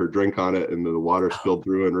her drink on it, and the water spilled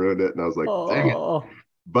through and ruined it. And I was like, dang it! Oh,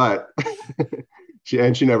 But she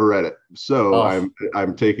never read it. So oh,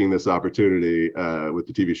 I'm taking this opportunity with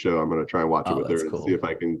the TV show. I'm going to try and watch it oh, with her that's and see cool. if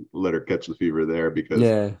I can let her catch the fever there because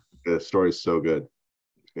Yeah. the story's so good.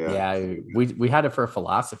 Yeah. Yeah, we had it for a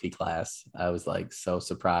philosophy class. I was like so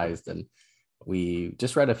surprised, and we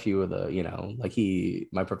just read a few of the, like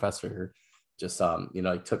my professor just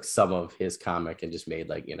like took some of his comic and just made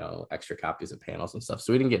like extra copies of panels and stuff.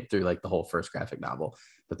 So we didn't get through like the whole first graphic novel,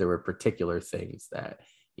 but there were particular things that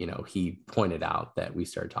he pointed out that we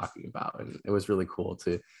started talking about, and it was really cool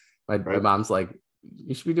to. My Right. mom's like,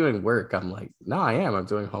 you should be doing work. I'm like, no, I am. I'm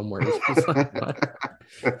doing homework. She's like, what?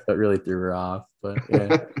 So it really threw her off. But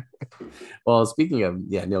yeah. Well, speaking of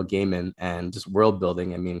Neil Gaiman and just world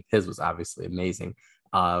building, I mean, his was obviously amazing.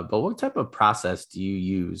 But what type of process do you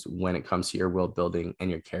use when it comes to your world building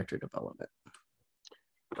and your character development?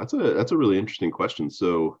 That's a really interesting question.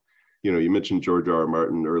 So, you mentioned George R. R.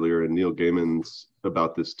 Martin earlier, and Neil Gaiman's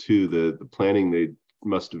about this too. The planning they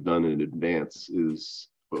must have done in advance is,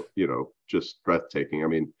 just breathtaking. I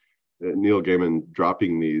mean, Neil Gaiman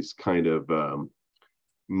dropping these kind of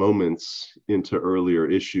moments into earlier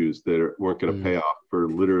issues that weren't going to pay Mm. off for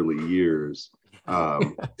literally years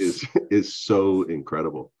is so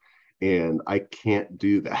incredible, and I can't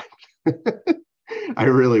do that. I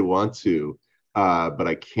really want to, but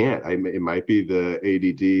I can't. It might be the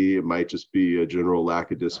ADD. It might just be a general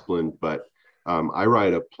lack of discipline. But I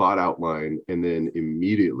write a plot outline and then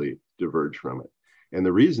immediately diverge from it. And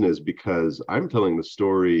the reason is because I'm telling the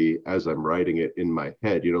story as I'm writing it in my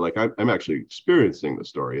head. Like I'm actually experiencing the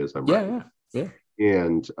story as I'm Yeah, writing yeah, yeah. it.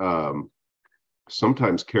 And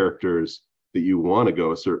sometimes characters that you want to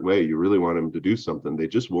go a certain way, you really want them to do something, they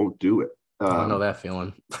just won't do it. I know that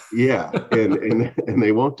feeling. Yeah, and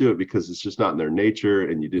they won't do it because it's just not in their nature,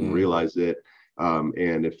 and you didn't Yeah, realize it.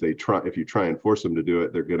 And if you try and force them to do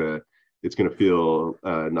it, it's gonna feel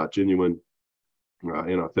not genuine,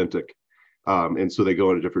 inauthentic. And so they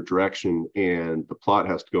go in a different direction, and the plot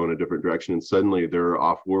has to go in a different direction, and suddenly they're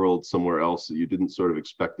off world somewhere else that you didn't sort of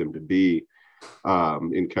expect them to be,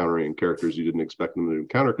 encountering characters you didn't expect them to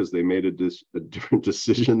encounter because they made a different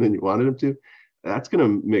decision than you wanted them to. That's going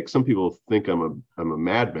to make some people think I'm a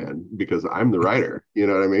madman because I'm the writer. You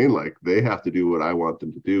know what I mean? Like they have to do what I want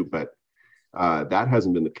them to do, but that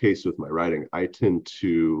hasn't been the case with my writing. I tend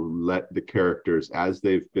to let the characters, as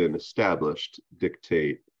they've been established,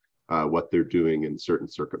 dictate what they're doing in certain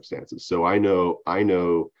circumstances. So I know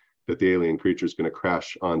that the alien creature is going to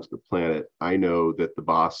crash onto the planet. I know that the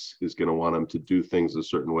boss is going to want them to do things a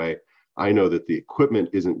certain way. I know that the equipment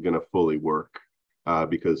isn't going to fully work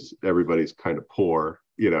because everybody's kind of poor,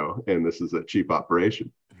 and this is a cheap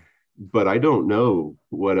operation. But I don't know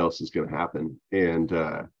what else is going to happen, and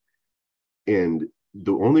the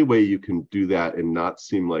only way you can do that and not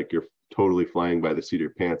seem like you're totally flying by the seat of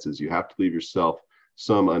your pants is you have to leave yourself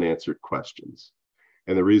some unanswered questions.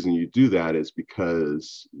 And the reason you do that is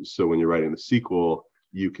because so when you're writing the sequel,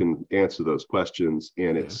 you can answer those questions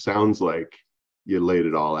and it yeah. sounds like you laid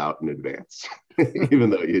it all out in advance, even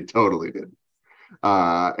though you totally didn't.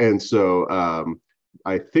 And so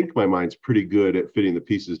I think my mind's pretty good at fitting the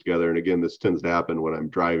pieces together. And again, this tends to happen when I'm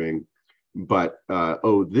driving. But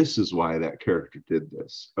oh, this is why that character did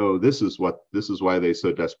this. Oh, this is why they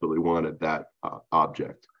so desperately wanted that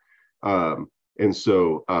object. And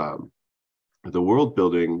so the world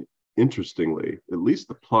building, interestingly, at least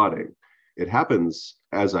the plotting, it happens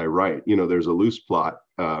as I write. There's a loose plot,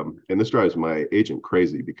 and this drives my agent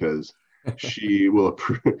crazy because she will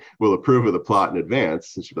approve of the plot in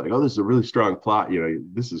advance, and she'll be like, "Oh, this is a really strong plot.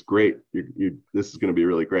 This is great. This is going to be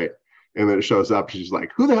really great." And then it shows up, she's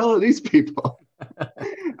like, "Who the hell are these people?"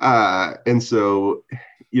 And so,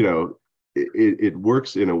 it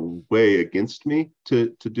works in a way against me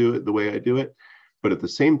to do it the way I do it, but at the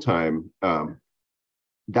same time,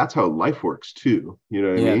 that's how life works too. You know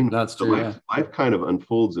what I Yeah, mean? that's The true. Yeah. life kind of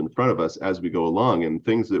unfolds in front of us as we go along, and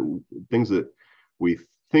things that we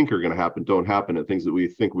think are going to happen don't happen, and things that we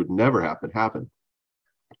think would never happen.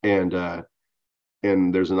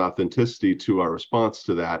 And there's an authenticity to our response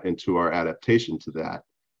to that and to our adaptation to that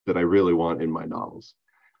I really want in my novels.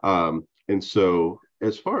 And so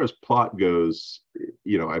as far as plot goes,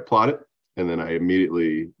 I plot it. and then I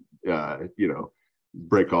immediately,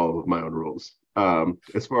 break all of my own rules.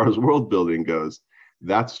 As far as world building goes,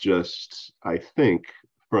 that's just, I think,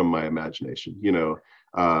 from my imagination.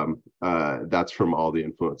 That's from all the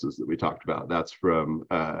influences that we talked about. That's from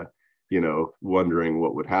wondering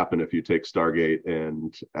what would happen if you take Stargate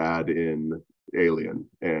and add in Alien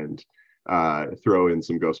and throw in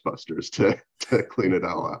some Ghostbusters to clean it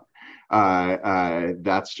all up.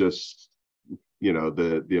 That's just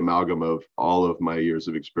the amalgam of all of my years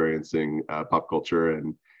of experiencing pop culture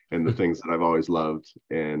and the things that I've always loved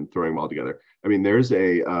and throwing them all together. I mean, there's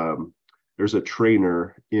a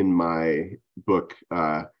trainer in my book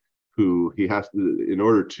who he has to, in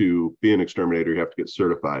order to be an exterminator, you have to get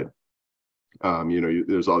certified.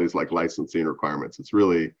 There's all these like licensing requirements. It's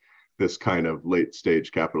really this kind of late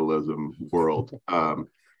stage capitalism world.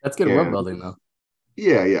 That's good world building though.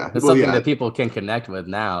 Yeah. It's something that people can connect with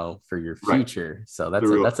now for your future. Right. So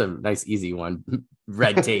that's a nice, easy one.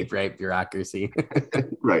 Red tape, right? Bureaucracy.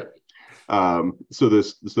 Right. So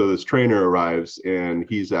this trainer arrives, and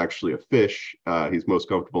he's actually a fish. He's most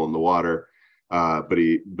comfortable in the water, but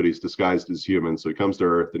he's disguised as human. So he comes to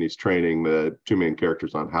Earth, and he's training the two main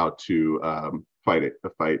characters on how to fight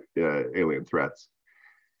alien threats.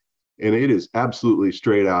 And it is absolutely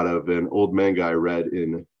straight out of an old manga I read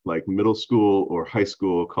in like middle school or high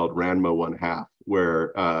school called Ranma One Half,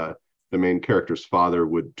 where the main character's father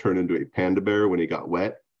would turn into a panda bear when he got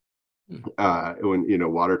wet.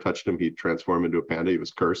 When water touched him, he'd transform into a panda. He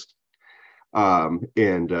was cursed.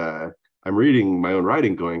 And I'm reading my own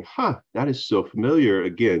writing going, that is so familiar,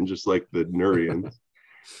 again, just like the Nurians.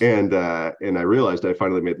 And I realized I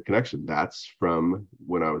finally made the connection. That's from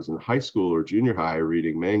when I was in high school or junior high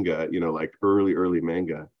reading manga, like early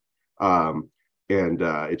manga. And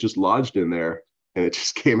it just lodged in there, and it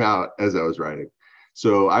just came out as I was writing.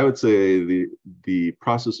 So I would say the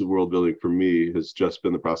process of world building for me has just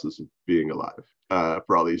been the process of being alive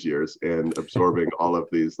for all these years and absorbing all of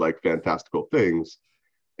these like fantastical things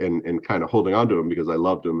and kind of holding on to them because I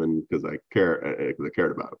loved them and because I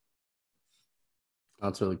cared about them.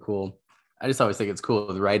 That's really cool. I just always think it's cool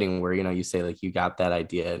with writing where, you say like you got that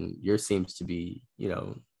idea and yours seems to be,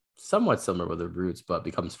 somewhat similar with the roots, but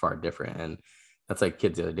becomes far different. And that's like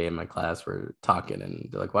kids the other day in my class were talking and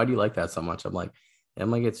they're like, why do you like that so much? I'm like,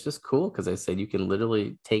 it's just cool because I said you can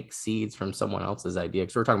literally take seeds from someone else's idea.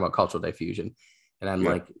 Because we're talking about cultural diffusion. And I'm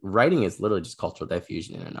like, writing is literally just cultural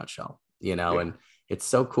diffusion in a nutshell, and it's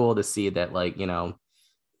so cool to see that, like, we don't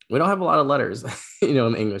have a lot of letters, in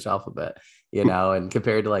the English alphabet, and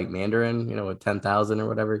compared to like Mandarin, with 10,000 or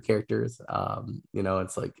whatever characters,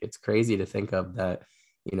 it's like, it's crazy to think of that,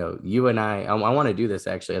 you and I want to do this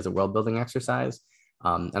actually as a world building exercise.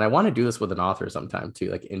 And I want to do this with an author sometime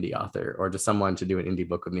too, like indie author, or just someone to do an indie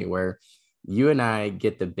book with me where you and I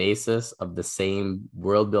get the basis of the same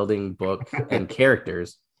world building book and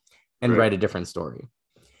characters and write a different story.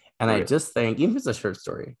 And I just think, even if it's a short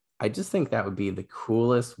story, I just think that would be the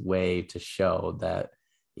coolest way to show that,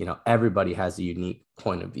 everybody has a unique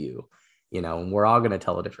point of view, and we're all going to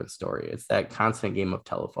tell a different story. It's that constant game of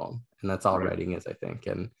telephone. And that's all writing is, I think.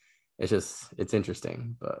 And it's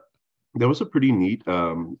interesting, but. There was a pretty neat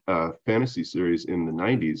fantasy series in the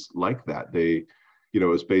 90s like that. They, it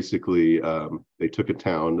was basically, they took a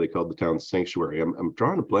town, they called the town Sanctuary. I'm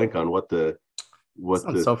drawing a blank on what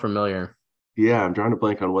sounds so familiar. Yeah, I'm drawing a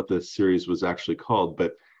blank on what the series was actually called,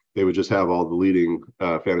 but they would just have all the leading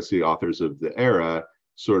fantasy authors of the era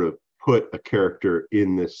sort of put a character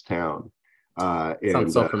in this town.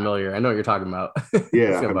 Sounds so familiar. I know what you're talking about.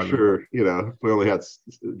 Yeah, I'm sure, if we only had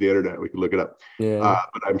the internet, we could look it up. Yeah.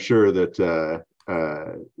 But I'm sure that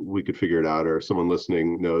we could figure it out, or someone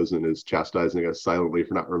listening knows and is chastising us silently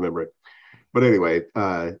for not remembering. But anyway,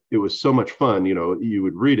 it was so much fun. You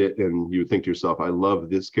would read it and you would think to yourself, I love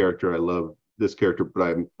this character. I love this character,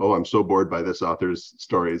 but I'm so bored by this author's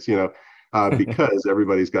stories, because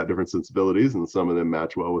everybody's got different sensibilities and some of them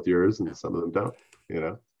match well with yours and some of them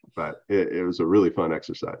don't, but it was a really fun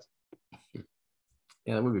exercise.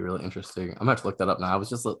 Yeah, that would be really interesting. I'm gonna have to look that up now. I was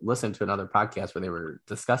just listening to another podcast where they were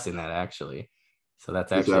discussing that actually. So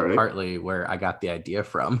that's actually partly where I got the idea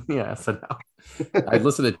from. Yeah. So now I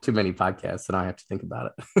listened to too many podcasts and I have to think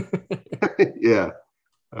about it. Yeah.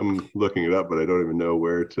 I'm looking it up, but I don't even know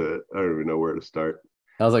where to start.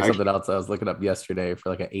 That was like something else I was looking up yesterday for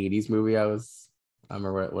like an 80s movie. I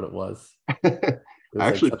remember what it was. I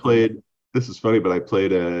actually played, this is funny, but I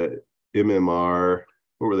played a MMR,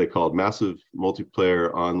 what were they called? Massive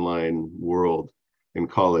Multiplayer Online World in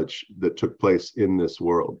college that took place in this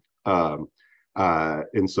world.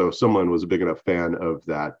 And so someone was a big enough fan of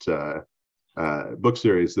that book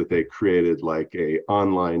series that they created, like a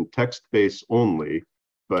online text base only,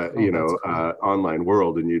 but Oh, that's cool. online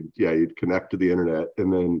world, and you'd connect to the internet,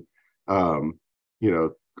 and then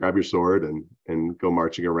grab your sword and go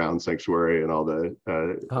marching around Sanctuary and all the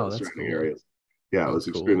Oh, that's surrounding cool. areas. Yeah, it That's was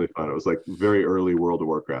cool. extremely fun. It was like very early World of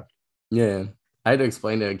Warcraft. Yeah. I had to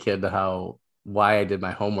explain to a kid how why I did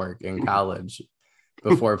my homework in college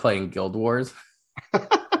before playing Guild Wars.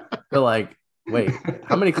 They're like, wait,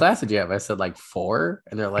 how many classes do you have? I said like four.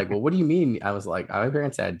 And they're like, well, what do you mean? I was like, my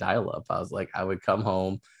parents had dial up. I was like, I would come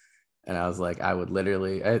home and I was like, I would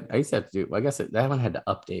literally, I used to have to do, I guess that one had to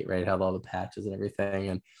update, right? Have all the patches and everything.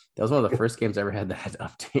 And that was one of the first games I ever had that had to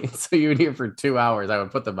update. So you would hear for 2 hours, I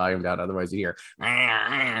would put the volume down. Otherwise, you hear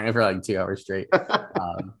for like 2 hours straight.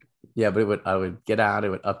 Um, yeah, but I would get out, it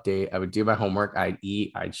would update. I would do my homework. I'd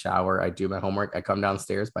eat, I'd shower, I'd do my homework. I'd come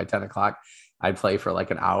downstairs by 10 o'clock. I'd play for like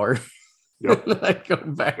an hour. Yep, And then I'd go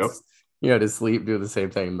back, yep. to sleep, do the same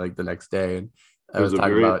thing like the next day. And I It was was a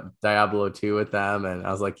talking very about Diablo 2 with them, and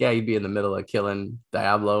I was like, yeah, you'd be in the middle of killing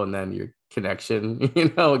Diablo, and then your connection,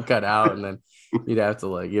 would cut out, and then you'd have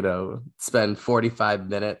to spend 45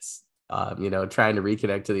 minutes, trying to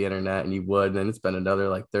reconnect to the internet, and you would, and then it's been another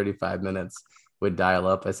like 35 minutes with dial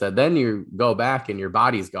up. I said, then you go back and your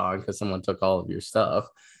body's gone because someone took all of your stuff.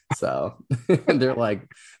 So they're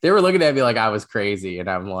like, they were looking at me like I was crazy, and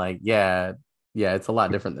I'm like, yeah, yeah, it's a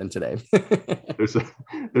lot different than today. there's a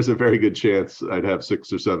there's a very good chance I'd have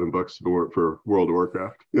 6 or 7 books for World of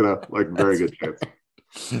Warcraft. Like very That's good chance.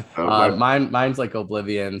 fair. My Mine's like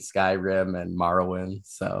Oblivion, Skyrim, and Morrowind.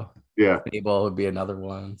 So Yeah, Fable would be another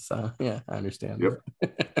one. So yeah, I understand yep,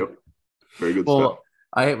 that. yep, very good stuff. Well,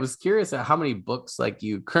 I was curious at how many books like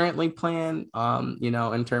you currently plan,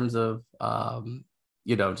 in terms of,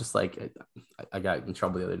 just like I got in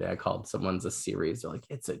trouble the other day. I called someone's a series. They're like,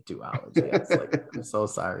 it's a duology. I was like, I'm so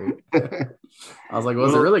sorry. I was like, well,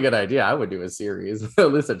 it's a Well, really good idea. I would do a series,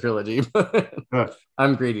 at least a trilogy. But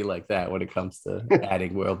I'm greedy like that when it comes to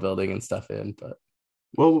adding world building and stuff in. But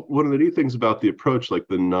well, one of the neat things about the approach, like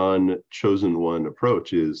the non-chosen one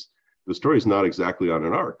approach, is the story's not exactly on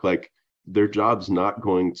an arc. Like their job's not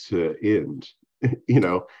going to end. you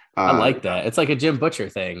know, I uh, like that. It's like a Jim Butcher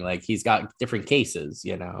thing. Like he's got different cases,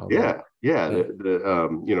 like yeah, yeah.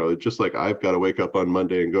 yeah. Just like I've got to wake up on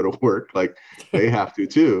Monday and go to work, like they have to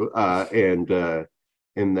too.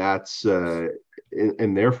 And that's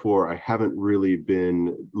and therefore I haven't really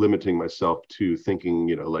been limiting myself to thinking,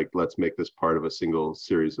 like let's make this part of a single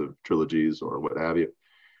series of trilogies or what have you.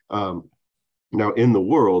 Um, Now in the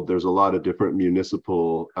world there's a lot of different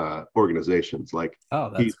municipal organizations, like Oh,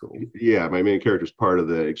 he that's cool. yeah, my main character is part of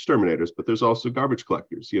the exterminators, but there's also garbage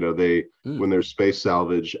collectors. They when Mm. there's space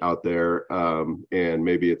salvage out there, and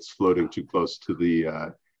maybe it's floating too close to the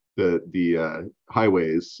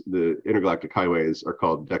highways. The intergalactic highways are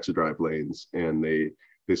called dexadrive lanes, and they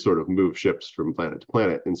sort of move ships from planet to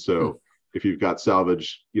planet. And Mm. so if you've got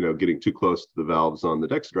salvage, getting too close to the valves on the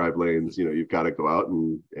dexadrive lanes, you've got to go out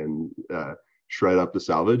and shred up the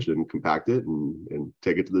salvage and compact it and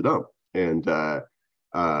take it to the dump. And uh,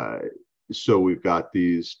 so we've got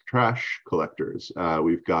these trash collectors.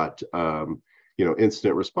 We've got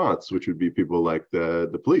incident response, which would be people like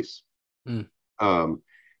the police. Mm. Um,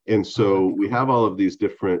 and Oh, that'd so be we cool. have all of these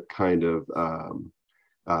different kind of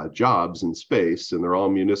jobs in space, and they're all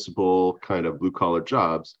municipal kind of blue collar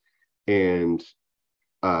jobs. And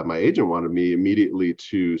my agent wanted me immediately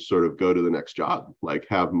to sort of go to the next job, like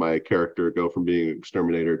have my character go from being an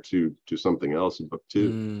exterminator to something else in book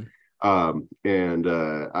two. Mm. And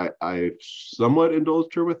I somewhat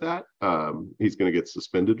indulged her with that. He's going to get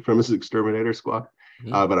suspended from his exterminator squad,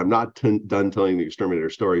 Mm. but I'm not done telling the exterminator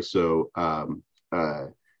story. So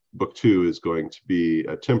book two is going to be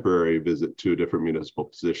a temporary visit to a different municipal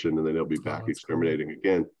position, and then he'll be Oh, back that's cool. exterminating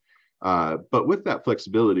again. But with that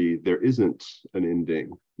flexibility, there isn't an ending.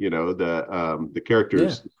 The Yeah.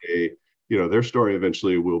 characters, their story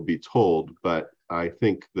eventually will be told. But I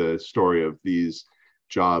think the story of these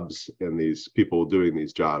jobs and these people doing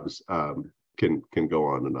these jobs can go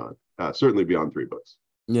on and on. Certainly beyond 3 books.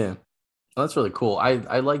 Yeah. Well, that's really cool.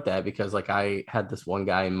 I like that because like I had this one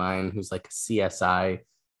guy in mind who's like a CSI.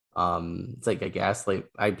 It's like a gas lamp.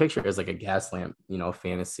 I picture it as like a gas lamp,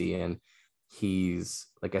 fantasy, and he's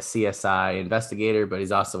like a CSI investigator, but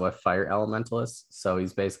he's also a fire elementalist. So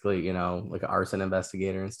he's basically, like an arson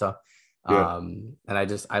investigator and stuff. Yeah, And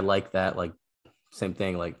I like that, like same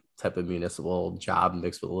thing, like type of municipal job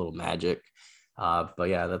mixed with a little magic. But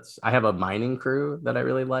yeah, I have a mining crew that I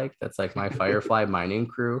really like. That's like my Firefly mining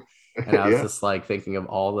crew. And I was yeah, just like thinking of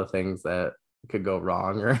all the things that could go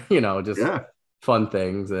wrong or, just yeah. fun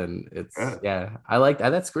things. And it's, Yeah, yeah, I like that.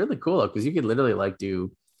 That's really cool because you could literally like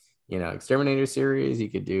do, exterminator series. You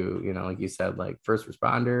could do, like you said, like first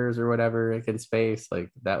responders or whatever like in space. Like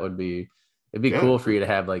that would be, it'd be yeah, cool for you to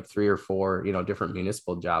have like three or four, different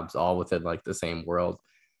municipal jobs all within like the same world.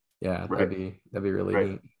 Yeah, right, that'd be really right.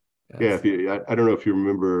 neat. Yeah, Yes. I don't know if you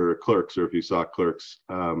remember Clerks or if you saw Clerks.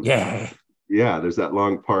 Yeah. Yeah, there's that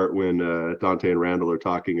long part when Dante and Randall are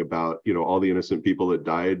talking about all the innocent people that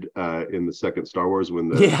died in the second Star Wars when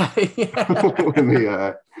the Yeah. when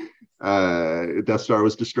Yeah. the Death Star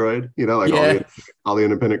was destroyed. Like Yeah. all the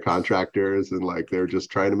independent contractors and like they're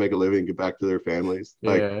just trying to make a living, get back to their families.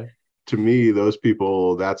 Like Yeah. to me, those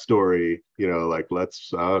people, that story, like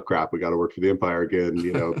let's crap, we got to work for the Empire again.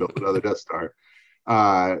 Build another Death Star.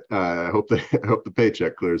 I hope I hope the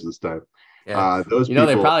paycheck clears this time. Yeah. Those They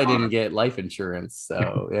people probably didn't are get life insurance.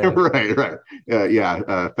 So yeah. right, right.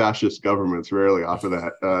 Yeah. Fascist governments rarely offer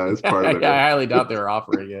that as part of Yeah, their I highly doubt they were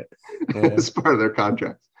offering it. Yeah. as part of their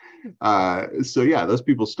contracts. So yeah, those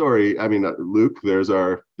people's story. I mean, Luke, there's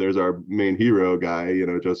our main hero guy.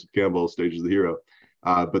 Joseph Campbell stages the hero.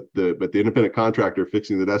 But the independent contractor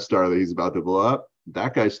fixing the Death Star that he's about to blow up.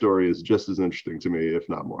 That guy's story is just as interesting to me, if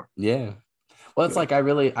not more. Yeah. Well, it's Yeah. like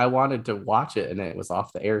I wanted to watch it and it was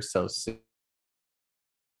off the air so soon.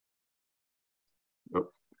 Oh,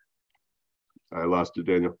 I lost you,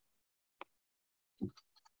 Daniel.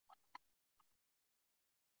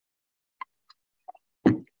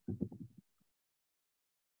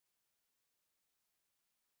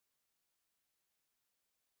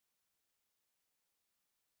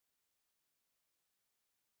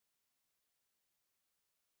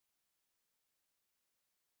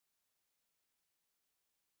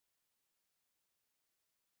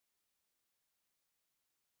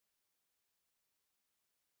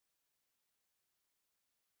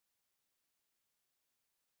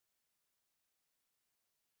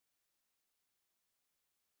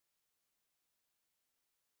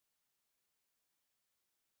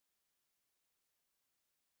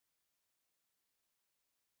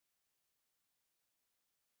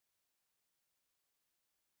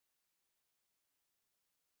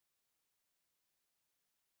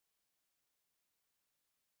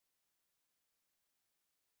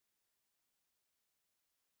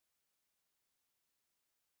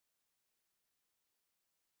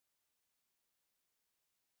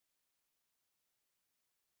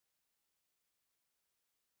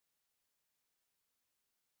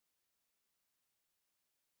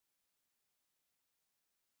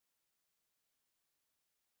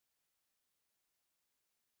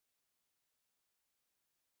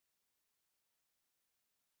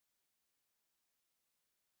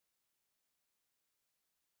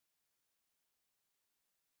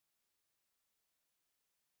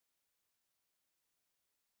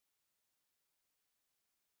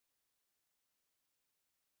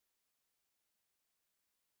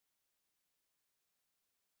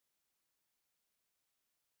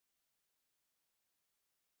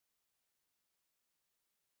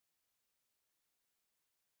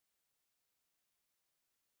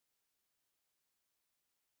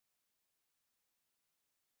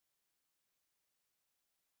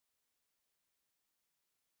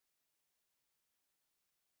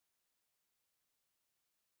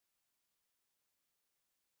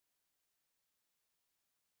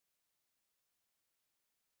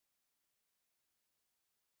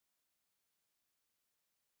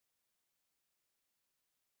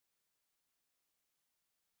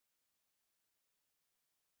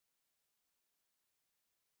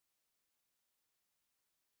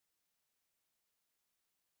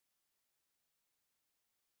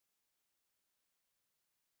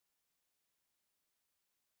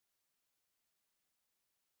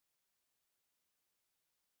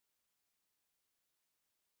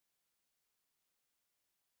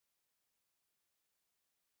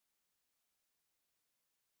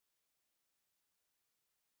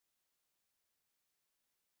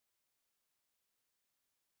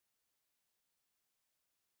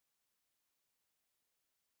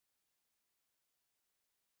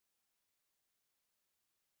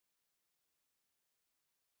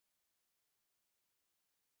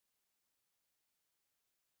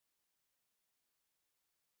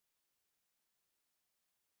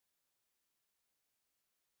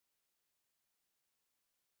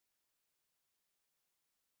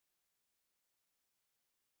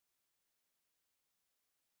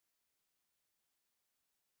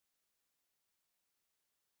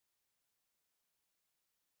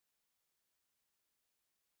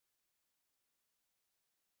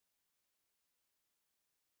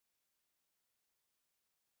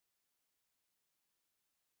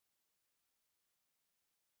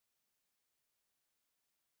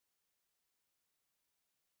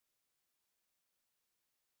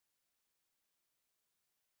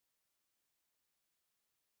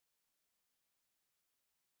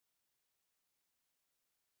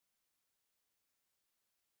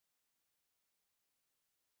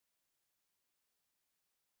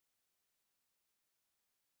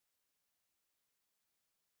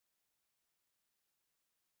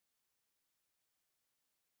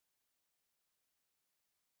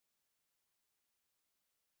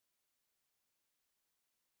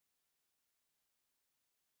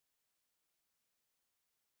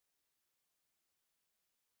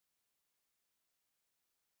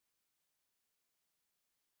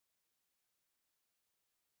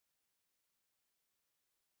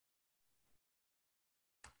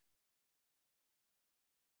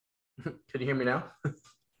 Could you hear me now?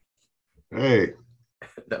 Hey,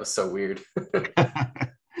 That was so weird.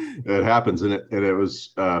 it happens, and it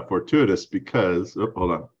was fortuitous because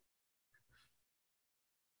hold on.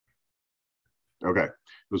 Okay, it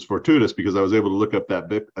was fortuitous because I was able to look up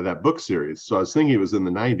that book series. So I was thinking it was in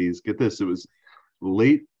the '90s. Get this, it was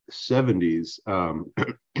late '70s.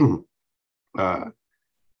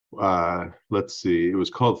 Uh, let's see, it was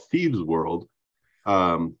called Thieves World,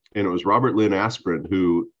 and it was Robert Lynn Asprin,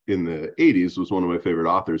 who in the '80s was one of my favorite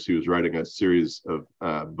authors. He was writing a series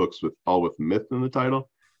of books with myth in the title.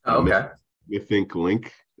 Oh, Myth, okay. Mythink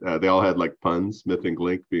Link. They all had like puns. Mythink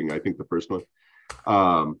Link being, I think, the first one.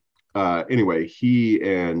 Um, anyway, he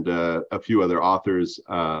and a few other authors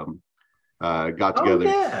got Oh, together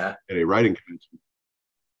yeah. at a writing convention.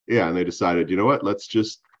 Yeah, and they decided, you know what? Let's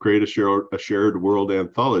just create a shared world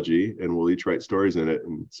anthology, and we'll each write stories in it.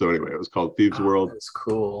 And so anyway, it was called Thieves Oh, World. that's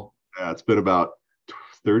cool. It's been about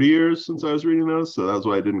 30 years since I was reading those, so that's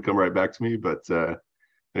why it didn't come right back to me. But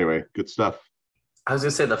anyway, good stuff. I was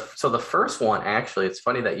gonna say the first one actually, it's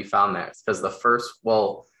funny that you found that because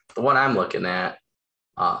the one I'm looking at,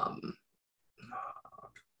 um,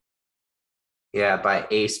 yeah, by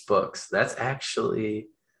Ace Books. That's actually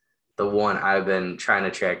the one I've been trying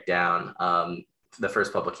to track down. The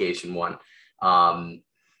first publication one. Um,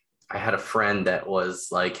 I had a friend that was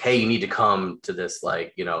like, "Hey, you need to come to this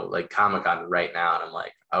like Comic Con right now," and I'm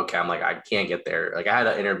like, "Okay." I'm like, "I can't get there." Like, I had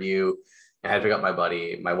an interview. I had to pick up my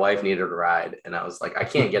buddy. My wife needed a ride, and I was like, "I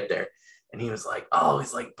can't get there." And he was like, "Oh,"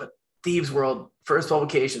 he's like, "But Thieves World first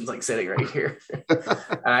publication's like sitting right here."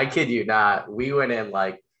 And I kid you not, we went in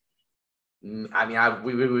like I mean,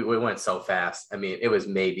 we went so fast. I mean, it was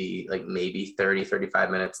maybe 30, 35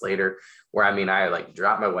 minutes later where, I mean, I like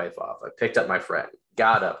dropped my wife off. I picked up my friend,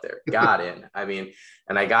 got up there, got in. I mean,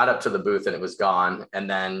 and I got up to the booth and it was gone. And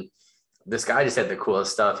then this guy just had the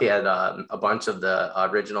coolest stuff. He had a bunch of the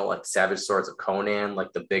original like Savage Swords of Conan,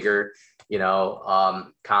 like the bigger,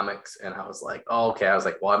 comics. And I was like, oh, okay. I was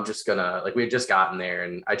like, well, I'm just gonna like, we had just gotten there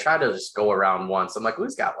and I tried to just go around once. I'm like,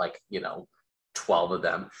 who's got like, 12 of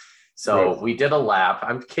them. Right. So we did a lap.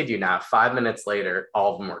 I'm kid you not. 5 minutes later,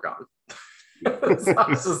 all of them were gone. So I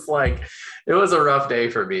was just like, it was a rough day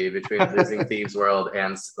for me between losing Thieves World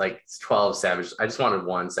and like 12 Savage. I just wanted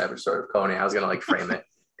one Savage Sword of Conan. I was gonna like frame it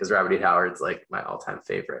because Robert E. Howard's like my all-time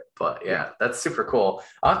favorite. But Yeah. yeah, that's super cool.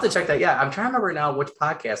 I'll have to check that. Yeah, I'm trying to remember now which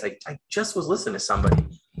podcast. I just was listening to somebody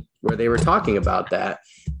where they were talking about that,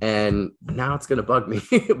 and now it's gonna bug me.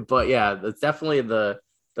 But yeah, that's definitely the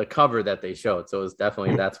cover that they showed. So it was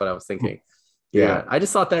definitely that's what I was thinking. Yeah, I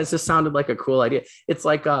just thought that it just sounded like a cool idea. It's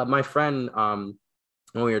like my friend,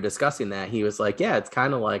 when we were discussing that, he was like, yeah, it's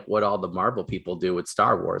kind of like what all the Marvel people do with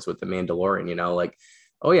Star Wars with the Mandalorian, like,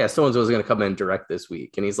 oh yeah, so and so is going to come in direct this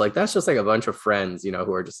week. And he's like, that's just like a bunch of friends,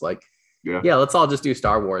 who are just like, Yeah. yeah, let's all just do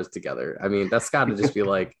Star Wars together. I mean, that's got to just be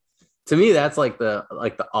like, to me, that's like the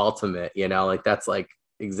ultimate, like that's like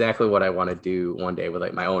exactly what I want to do one day with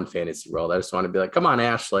like my own fantasy world. I just want to be like, come on,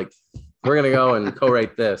 Ash, like we're gonna go and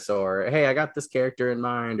co-write this, or hey, I got this character in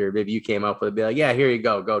mind, or maybe you came up with it, be like, yeah, here you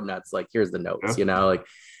go nuts, like here's the notes, like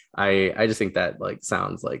I just think that like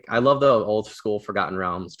sounds like I love the old school Forgotten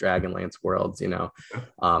Realms, Dragonlance worlds,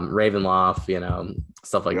 Ravenloft,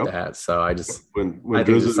 stuff like Yep. that. So When I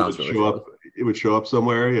think this Drizzt sounds would really show cool. up, it would show up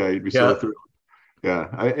somewhere. Yeah, you'd be so Yeah, thrilled.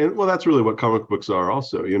 Yeah, and well, that's really what comic books are.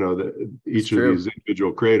 Also, it's each of true. these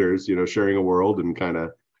individual creators, sharing a world and kind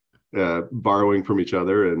of borrowing from each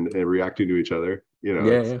other and reacting to each other. Yeah,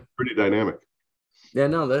 It's yeah. pretty dynamic. Yeah,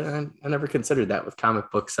 no, I never considered that with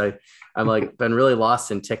comic books. I'm like been really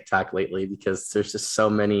lost in TikTok lately because there's just so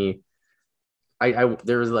many. I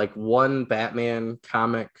there was like one Batman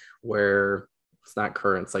comic where it's not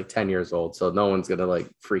current, it's like 10 years old, so no one's gonna like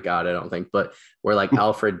freak out, I don't think, but where like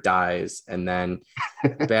Alfred dies and then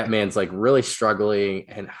Batman's like really struggling,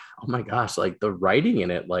 and oh my gosh, like the writing in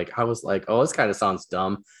it, like I was like, oh, this kind of sounds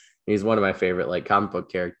dumb. He's one of my favorite like comic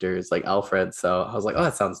book characters, like Alfred. So I was like, oh,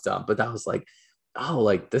 that sounds dumb, but that was like, oh,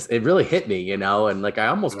 like this, it really hit me, and like I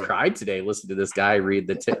almost cried today listening to this guy read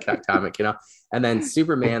the TikTok comic, and then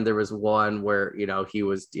Superman, there was one where he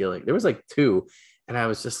was dealing, there was like two, and I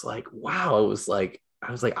was just like, wow, it was like,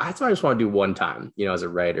 I was like, that's what I just want to do one time, as a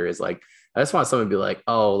writer, is like, I just want someone to be like,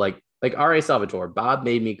 oh, like R.A. Salvatore, Bob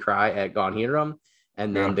made me cry at Gone Hero.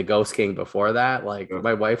 And then Yeah, the Ghost King before that, like yeah,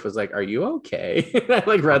 my wife was like, "Are you okay?" And I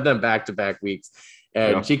like read them back to back weeks,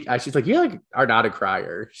 yeah. and she's like, "You like are not a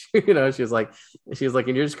crier," she was like, "And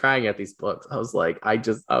you're just crying at these books." I was like, I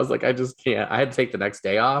was like, I just can't. I had to take the next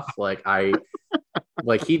day off. Like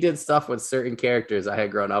he did stuff with certain characters I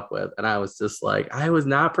had grown up with, and I was just like, I was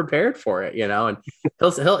not prepared for it, And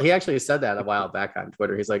he actually said that a while back on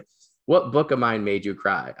Twitter. He's like, what book of mine made you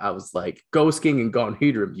cry? I was like, Ghost King and Gone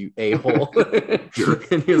Hedron, you a-hole.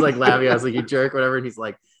 And he was like laughing. I was like, you jerk, whatever. And he's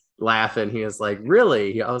like laughing. He was like,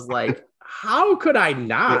 really? I was like, how could I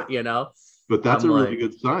not, you know? But that's I'm a really like,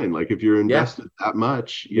 good sign. Like if you're yeah, invested that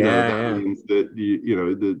much, yeah, that yeah, means that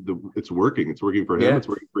the it's working. It's working for him. yeah, It's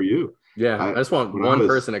working for you. yeah. I I just want when I one was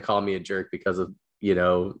person to call me a jerk because of,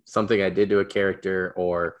 something I did to a character,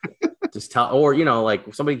 or just tell, or,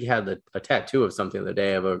 like somebody had a tattoo of something the other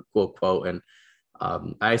day of a cool quote. And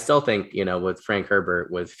I still think, with Frank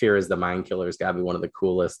Herbert, with "Fear is the mind killer" has got to be one of the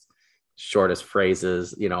coolest, shortest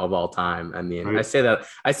phrases, of all time. I mean, right. I say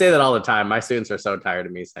that all the time. My students are so tired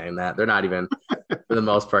of me saying that. They're not even, for the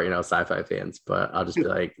most part, sci-fi fans, but I'll just be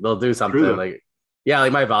like, they'll do True something though. like, yeah,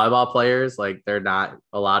 like my volleyball players, like they're not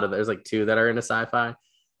a lot of, there's like two that are into sci-fi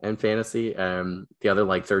and fantasy, and the other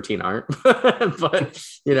like 13 aren't. But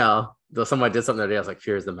though someone did something the other day, I was like,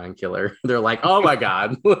 "Fear is the mind killer." They're like, "Oh my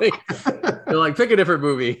god!" Like they're like, "Pick a different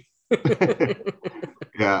movie."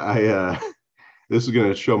 Yeah, this is going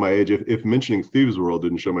to show my age. If mentioning Thieves World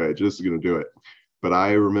didn't show my age, this is going to do it. But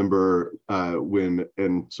I remember when,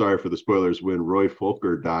 and sorry for the spoilers, when Roy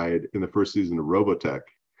Folker died in the first season of Robotech.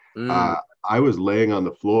 Uh, Mm, I was laying on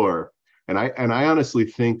the floor, and I honestly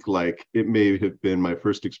think like it may have been my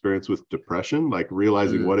first experience with depression, like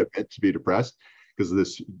realizing mm. what it meant to be depressed, because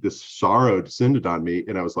this sorrow descended on me,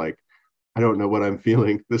 and I was like, I don't know what I'm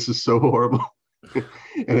feeling. This is so horrible.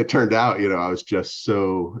 And it turned out, I was just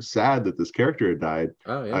so sad that this character had died.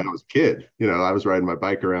 Oh I yeah. was a kid, I was riding my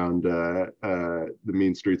bike around the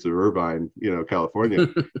mean streets of Irvine, California.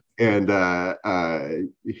 And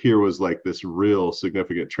here was like this real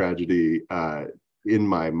significant tragedy in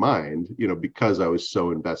my mind, because I was so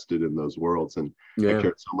invested in those worlds and I Yeah.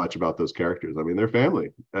 cared so much about those characters. I mean, they're family.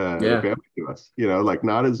 They're Yeah. family to us, like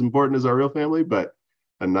not as important as our real family, but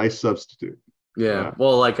a nice substitute. Yeah.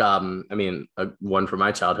 Well, like, I mean, one from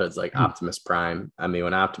my childhood is like Optimus Prime. I mean,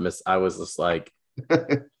 when Optimus, I was just like,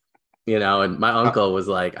 and my how, uncle was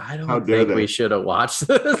like, I how don't dare think we they? should have watched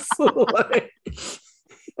this. Like,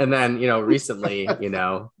 and then, recently,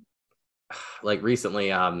 like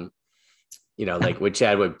recently, like with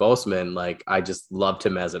Chadwick Boseman, like I just loved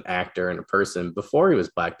him as an actor and a person before he was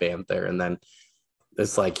Black Panther. And then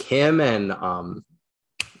it's like him and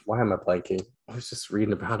why am I blanking? I was just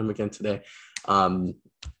reading about him again today. Um,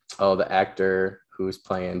 oh, the actor who's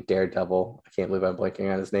playing Daredevil. I can't believe I'm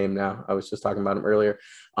blanking on his name now. I was just talking about him earlier.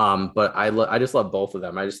 But I just love both of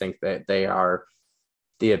them. I just think that they are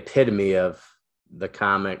the epitome of the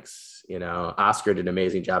comics. Oscar did an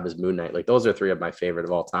amazing job as Moon Knight. Like those are three of my favorite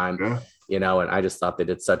of all time. Yeah. And I just thought they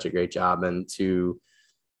did such a great job. And to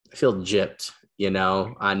feel gypped,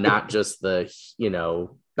 on not just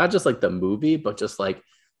not just like the movie, but just like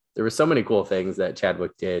there were so many cool things that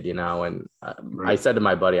Chadwick did, and I Right. said to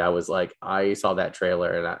my buddy, I was like, I saw that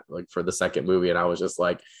trailer and like for the second movie, and I was just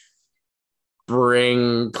like,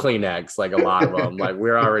 bring Kleenex, like a lot of them. Like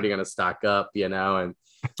we're already gonna stock up, and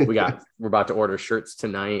we're about to order shirts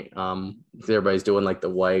tonight. Everybody's doing like the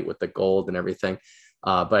white with the gold and everything.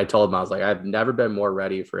 But I told him, I was like, I've never been more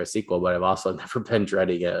ready for a sequel, but I've also never been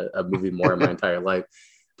dreading a movie more in my entire life.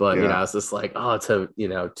 But Yeah. it's just like, oh,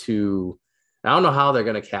 to I don't know how they're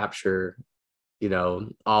gonna capture,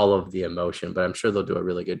 all of the emotion, but I'm sure they'll do a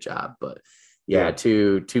really good job. But yeah, Yeah.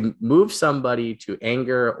 to move somebody to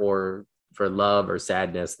anger or for love or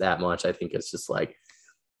sadness that much, I think it's just like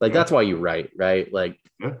Yeah. that's why you write, right? Like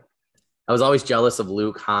Yeah. I was always jealous of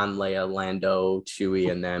Luke, Han, Leia, Lando,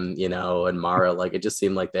 Chewie, and them, and Mara. Like it just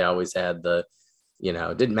seemed like they always had it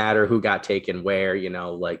didn't matter who got taken where,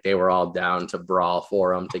 like they were all down to brawl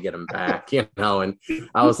for them to get them back, and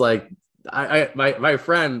I was like, my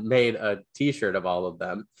friend made a T-shirt of all of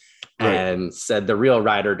them Right. and said the real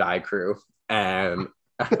ride or die crew, and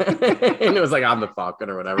and it was like on the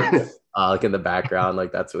Falcon or whatever, like in the background,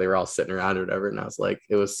 like that's where they were all sitting around or whatever, and I was like,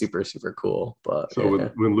 it was super super cool, but So yeah.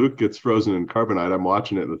 when Luke gets frozen in carbonite, I'm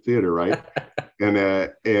watching it in the theater, right? And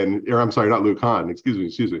or I'm sorry, not Luke, Han. Excuse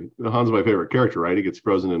me. Han's my favorite character, right? He gets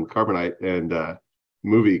frozen in carbonite, and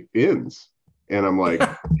movie ends. And I'm like,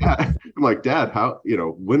 Dad, Dad, how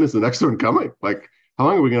when is the next one coming? Like, how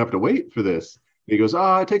long are we gonna have to wait for this? And he goes,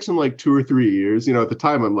 it takes him like 2 or 3 years. At the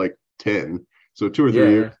time I'm like 10, so 2 or 3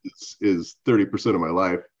 years Yeah, is 30% of my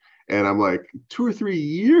life. And I'm like, 2 or 3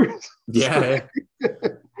 years. yeah,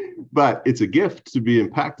 But it's a gift to be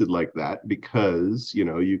impacted like that, because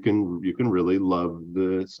you can really love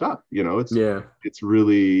the stuff. yeah, It's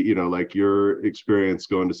really, like your experience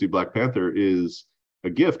going to see Black Panther is a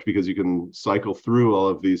gift, because you can cycle through all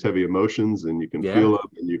of these heavy emotions, and you can feel yeah, them,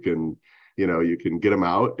 and you can get them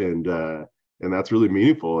out, and and that's really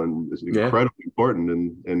meaningful and is Yeah. incredibly important.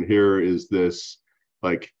 And here is this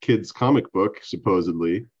like kids comic book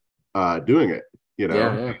supposedly doing it, you Yeah. know,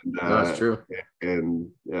 Yeah. and No, it's true.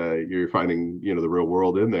 you're finding, you know, the real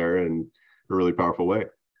world in there in a really powerful way.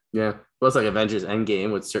 Yeah. Well, it's like Avengers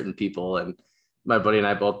Endgame with certain people, and my buddy and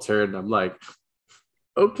I both turned. I'm like,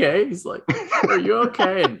 okay. He's like, are you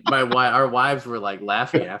okay? And our wives were like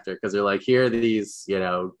laughing after because they're like, here are these,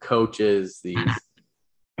 coaches, these,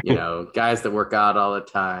 guys that work out all the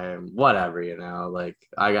time, whatever, like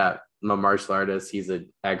I got my martial artist. He's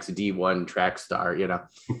an ex D1 track star,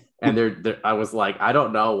 and I was like, I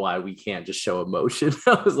don't know why we can't just show emotion.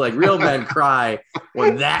 I was like, real men cry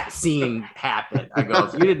when that scene happened. I go,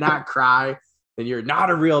 if you did not cry, then you're not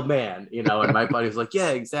a real man, and my buddy was like, yeah,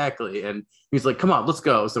 exactly. And he's like, come on, let's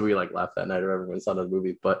go. So we like left that night or everyone saw the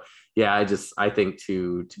movie. But yeah, I think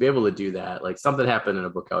to be able to do that, like something happened in a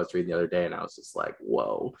book I was reading the other day, and I was just like,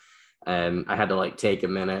 whoa. And I had to like take a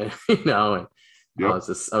minute, and Yep.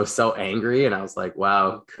 I was so angry, and I was like,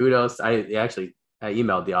 wow, kudos. I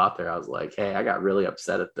emailed the author. I was like, hey, I got really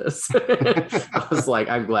upset at this. I was like,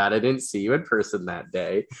 I'm glad I didn't see you in person that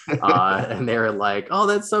day. And they were like, oh,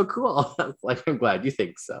 that's so cool. I was like, I'm glad you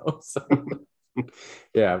think so. So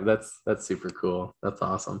yeah, that's super cool. That's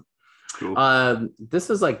awesome. Cool. This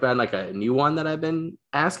has like been like a new one that I've been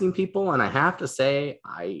asking people, and I have to say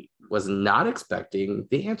I was not expecting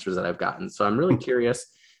the answers that I've gotten. So I'm really curious,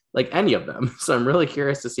 like any of them. So I'm really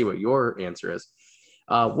curious to see what your answer is.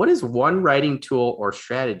 What is one writing tool or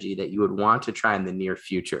strategy that you would want to try in the near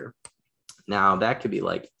future? Now that could be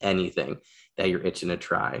like anything that you're itching to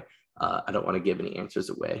try. I don't want to give any answers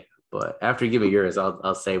away, but after you give me yours,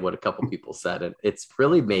 I'll say what a couple people said, and it's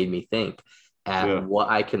really made me think at Yeah. what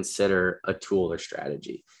I consider a tool or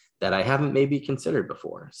strategy that I haven't maybe considered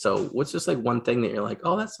before. So what's just like one thing that you're like,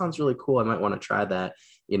 oh, that sounds really cool. I might want to try that,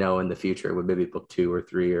 in the future with maybe book 2 or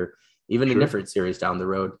 3, or even a Sure. different series down the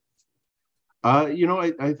road. You know,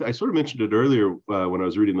 I sort of mentioned it earlier when I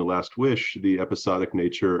was reading The Last Wish, the episodic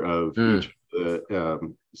nature of each of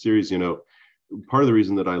the series. You know, part of the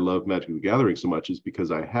reason that I love Magic the Gathering so much is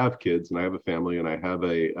because I have kids and I have a family and I have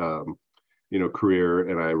a career,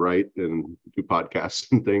 and I write and do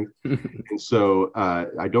podcasts and things. And so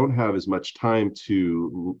I don't have as much time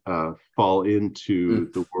to fall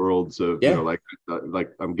into the worlds of, Yeah. like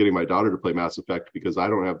I'm getting my daughter to play Mass Effect because I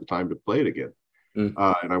don't have the time to play it again. Mm.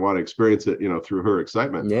 And I want to experience it, through her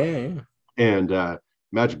excitement. Yeah. And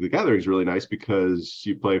Magic the Gathering is really nice because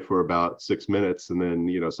you play for about 6 minutes, and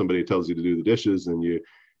then somebody tells you to do the dishes, and you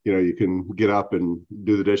can get up and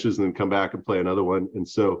do the dishes, and then come back and play another one. And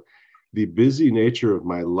so, the busy nature of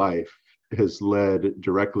my life has led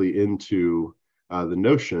directly into the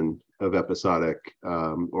notion of episodic,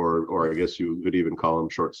 or I guess you could even call them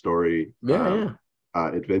short story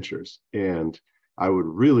adventures. And I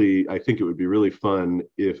think it would be really fun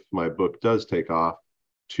if my book does take off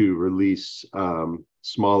to release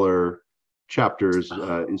smaller chapters,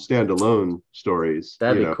 standalone stories,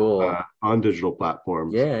 That'd be cool. on digital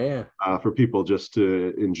platforms. For people just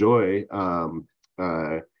to enjoy,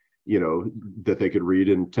 that they could read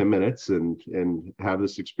in 10 minutes and have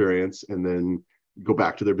this experience, and then go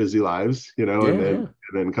back to their busy lives, and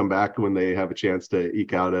then come back when they have a chance to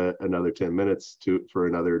eke out another 10 minutes for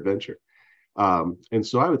another adventure. And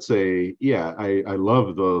so I would say, yeah, I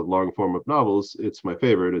love the long form of novels. It's my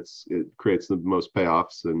favorite. It creates the most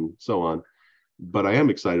payoffs and so on. But I am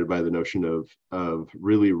excited by the notion of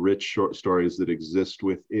really rich short stories that exist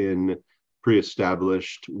within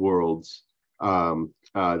pre-established worlds,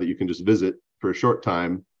 that you can just visit for a short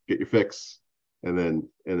time, get your fix, and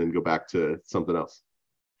then go back to something else.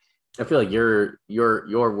 I feel like your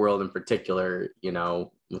world in particular,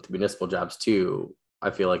 with the municipal jobs too, I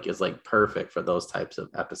feel like is like perfect for those types of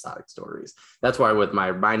episodic stories. That's why with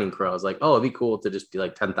my Mining Crow, I was like, oh, it'd be cool to just be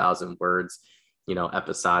like 10,000 words,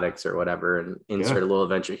 episodics or whatever, and insert a little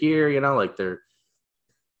adventure here, like they're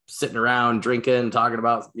sitting around drinking, talking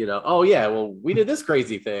about, oh yeah, well, we did this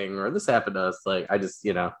crazy thing or this happened to us. Like, I just,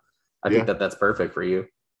 I think that's perfect for you.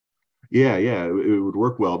 Yeah, it would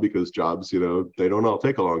work well because jobs, they don't all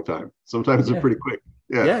take a long time. Sometimes they're pretty quick.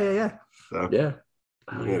 Yeah. So, yeah.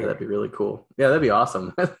 Oh, yeah, that'd be really cool. Yeah, that'd be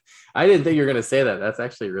awesome. I didn't think you were gonna say that. That's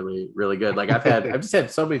actually really, really good. Like I've just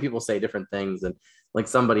had so many people say different things, and like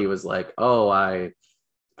somebody was like, "Oh, I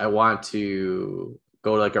want to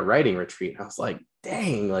go to like a writing retreat." I was like,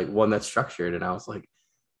 "Dang!" Like one that's structured, and I was like,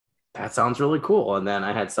 "That sounds really cool." And then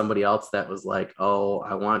I had somebody else that was like, "Oh,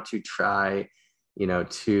 I want to try,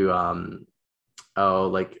 like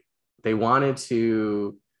they wanted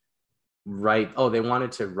to." They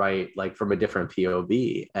wanted to write like from a different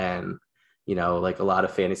POV, and like a lot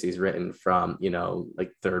of fantasy is written from,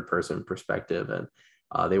 like third person perspective. And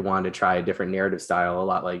they wanted to try a different narrative style, a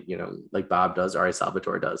lot like, like Bob does, Ari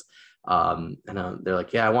Salvatore does. And they're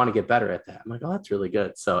like, yeah, I want to get better at that. I'm like, oh, that's really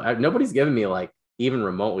good. So nobody's given me like even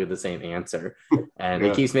remotely the same answer. And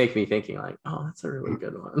it keeps making me thinking like, oh, that's a really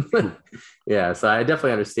good one. Yeah. So I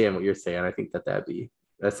definitely understand what you're saying. I think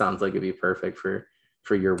that sounds like it'd be perfect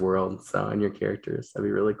for your world. So, and your characters, that'd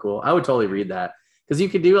be really cool. I would totally read that because you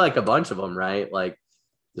could do like a bunch of them, right? Like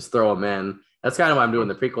just throw them in. That's kind of why I'm doing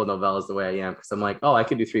the prequel novellas the way I am. Cause I'm like, oh, I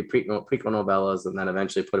could do 3 prequel novellas and then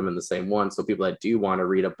eventually put them in the same one. So people that do want to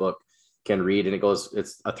read a book can read, and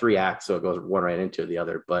it's a 3 act. So it goes one right into the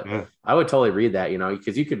other, but I would totally read that,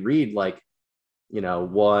 because you could read like,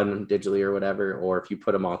 one digitally or whatever, or if you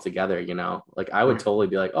put them all together, like I would totally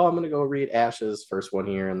be like, oh, I'm going to go read Ash's first one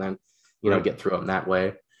here. And then, get through them that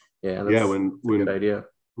way. Yeah. That's when a good idea.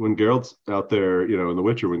 When Geralt's out there, in The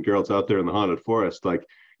Witcher, when Geralt's out there in the haunted forest, like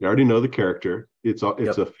you already know the character. It's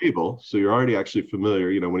a fable, so you're already actually familiar.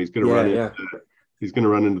 When he's going to he's going to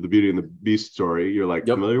run into the Beauty and the Beast story. You're like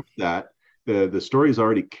familiar with that. The story is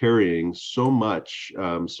already carrying so much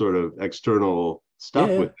sort of external stuff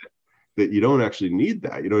with it that you don't actually need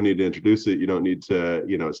that. You don't need to introduce it. You don't need to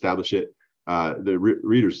establish it. The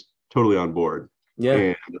reader's totally on board. Yeah.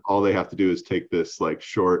 And all they have to do is take this like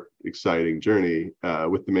short, exciting journey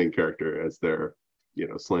with the main character as they're,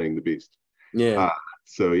 slaying the beast. Yeah.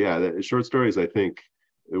 The short stories, I think,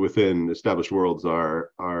 within established worlds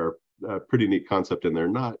are a pretty neat concept, and they're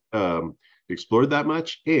not explored that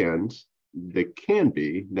much, and they can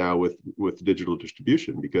be now with digital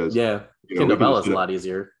distribution because Kindle Novella is a lot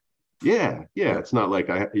easier. Yeah. It's not like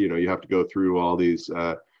you have to go through all these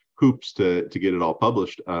hoops to get it all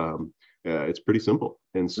published. It's pretty simple,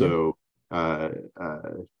 and so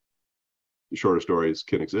shorter stories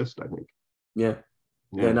can exist, I think.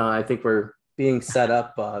 No, I think we're being set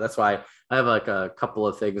up. That's why I have like a couple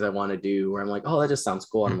of things I want to do where I'm like, oh, that just sounds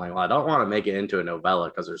cool. And I'm like, well, I don't want to make it into a novella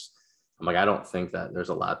because I don't think that there's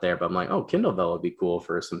a lot there, but I'm like, oh, Kindle novella would be cool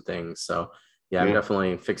for some things. So I'm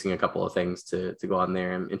definitely fixing a couple of things to go on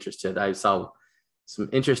there. I'm interested. I saw some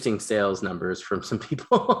interesting sales numbers from some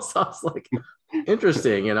people. So I was like,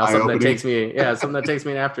 interesting, something that takes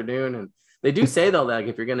me an afternoon. And they do say though, that like,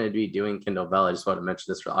 if you're going to be doing Kindle novella, I just want to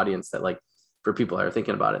mention this for the audience that like, for people that are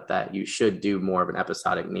thinking about it, that you should do more of an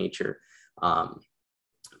episodic nature.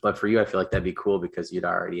 But for you, I feel like that'd be cool because you'd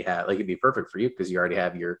already have, like, it'd be perfect for you because you already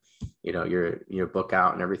have your book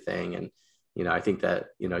out and everything. And, I think that,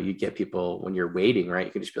 you get people when you're waiting, right?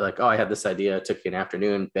 You can just be like, oh, I had this idea. It took you an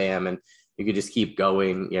afternoon, bam. And you could just keep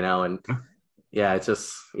going, and it's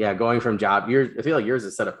just, going from job. I feel like yours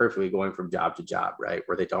is set up perfectly going from job to job, right?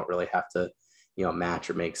 Where they don't really have to,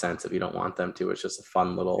 match or make sense if you don't want them to. It's just a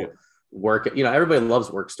fun little work. Everybody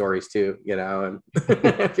loves work stories too, and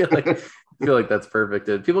I feel like that's perfect.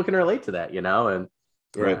 And people can relate to that, and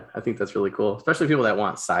I think that's really cool, especially people that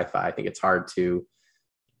want sci-fi. I think it's hard to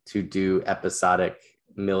do episodic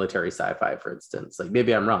military sci-fi, for instance. Like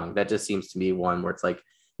maybe I'm wrong. That just seems to me one where it's like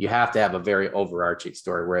you have to have a very overarching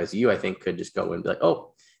story, whereas you, I think, could just go and be like,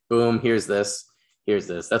 oh, boom, here's this.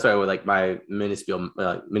 That's why I would like my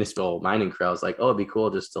municipal mining crew. I was like, oh, it'd be cool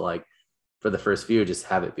just to like, for the first few, just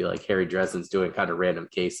have it be like Harry Dresden's doing kind of random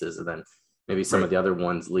cases, and then maybe some of the other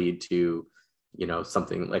ones lead to,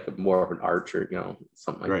 something like more of an arch or,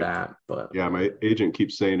 something like that. But my agent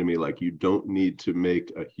keeps saying to me, like, you don't need to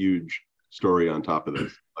make a huge story on top of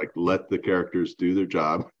this. Like, let the characters do their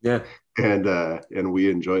job. Yeah. And we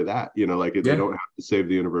enjoy that, like they don't have to save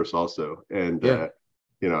the universe also. And,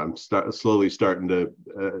 I'm slowly starting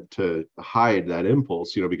to hide that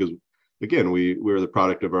impulse, because again, we're the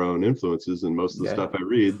product of our own influences, and most of the stuff I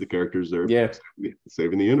read, the characters are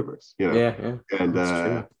saving the universe,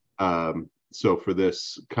 And so for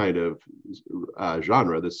this kind of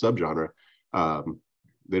genre, this subgenre,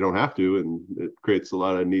 they don't have to, and it creates a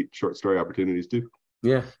lot of neat short story opportunities too.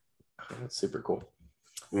 Yeah, that's super cool.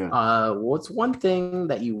 Yeah. What's one thing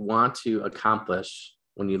that you want to accomplish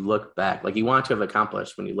when you look back, like you want to have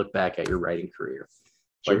accomplished when you look back at your writing career?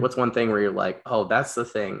 Sure. Like, what's one thing where you're like, oh, that's the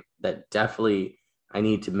thing that definitely I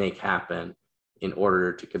need to make happen in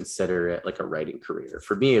order to consider it like a writing career?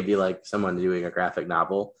 For me, it'd be like someone doing a graphic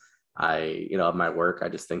novel. Of my work, I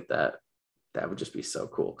just think that would just be so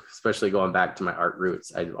cool, especially going back to my art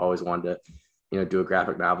roots. I always wanted to, do a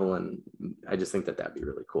graphic novel, and I just think that that'd be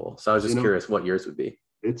really cool. So I was just curious what yours would be.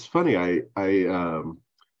 It's funny. I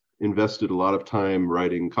invested a lot of time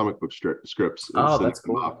writing comic book scripts. And that's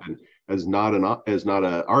cool. Off. And as not an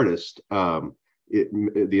artist, the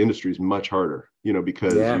industry is much harder,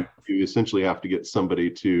 because you essentially have to get somebody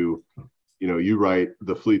to, you write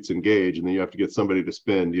The Fleets Engage, and then you have to get somebody to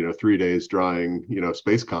spend 3 days drawing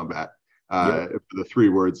space combat, Yep. the 3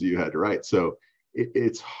 words that you had to write. So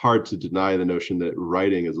it's hard to deny the notion that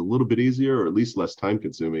writing is a little bit easier, or at least less time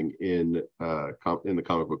consuming in the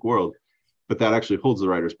comic book world. But that actually holds the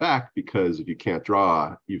writers back, because if you can't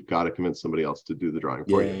draw, you've got to convince somebody else to do the drawing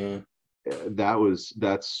for you. Yeah.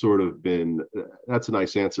 That's sort of been, that's a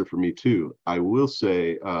nice answer for me too. I will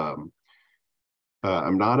say, I'm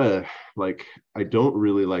not I don't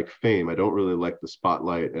really like fame. I don't really like the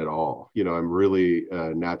spotlight at all. I'm really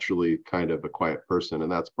naturally kind of a quiet person.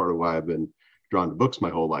 And that's part of why I've been drawn to books my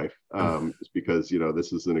whole life. Is because,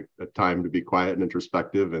 this is a time to be quiet and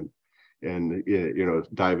introspective, and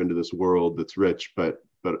dive into this world that's rich, but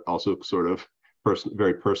also sort of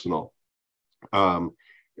very personal.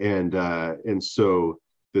 And so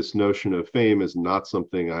this notion of fame is not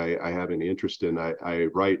something I have any interest in. I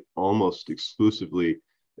write almost exclusively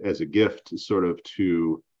as a gift, sort of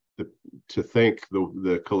to thank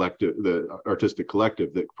the artistic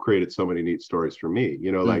collective that created so many neat stories for me.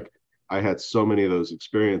 Like I had so many of those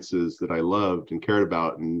experiences that I loved and cared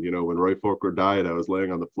about. And, when Roy Fokker died, I was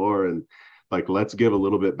laying on the floor and like, let's give a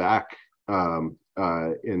little bit back. And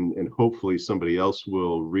hopefully somebody else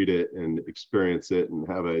will read it and experience it and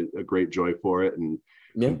have a great joy for it, and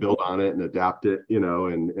build on it and adapt it,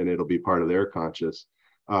 and it'll be part of their conscious.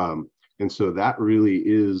 And so that really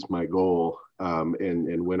is my goal.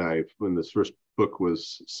 And when this first book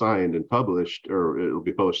was signed and published, or it'll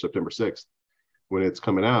be published September 6th, when it's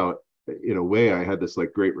coming out, in a way, I had this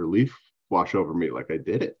like great relief wash over me, like I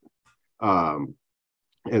did it.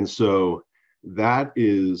 And so that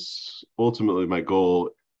is ultimately my goal,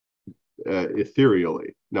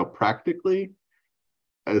 ethereally. Now, practically,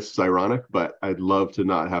 it's ironic, but I'd love to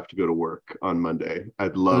not have to go to work on Monday.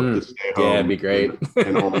 I'd love to stay home. Yeah, it'd be great.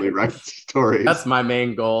 and only write stories. That's my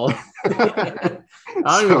main goal. I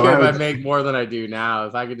don't even care if I make more than I do now.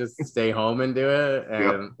 If I could just stay home and do it.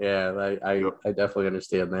 And I definitely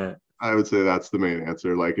understand that. I would say that's the main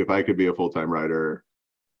answer. Like, if I could be a full-time writer,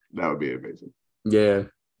 that would be amazing. Yeah.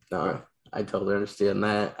 No, I totally understand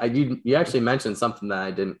that. You actually mentioned something that I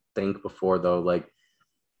didn't think before, though. Like,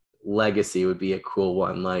 legacy would be a cool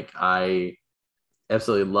one. Like, I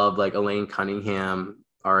absolutely love like Elaine Cunningham,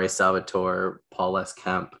 R.A. Salvatore, Paul S.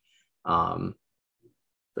 Kemp.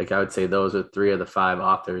 Like, I would say those are 3 of the 5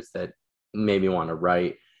 authors that made me want to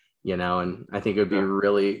write, and I think it would be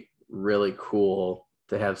really, really cool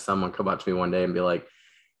to have someone come up to me one day and be like,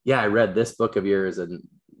 yeah, I read this book of yours, and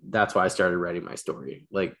that's why I started writing my story.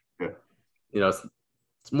 Like, it's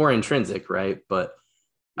more intrinsic, right? But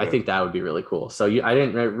I think that would be really cool. So I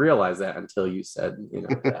didn't realize that until you said,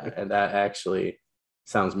 that, and that actually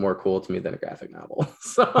sounds more cool to me than a graphic novel.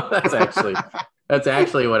 So that's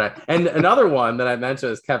actually what and another one that I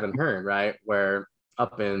mentioned is Kevin Hearn, right? Where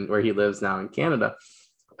he lives now in Canada,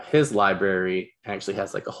 his library actually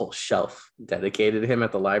has like a whole shelf dedicated to him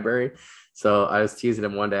at the library. So I was teasing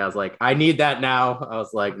him one day. I was like, I need that now. I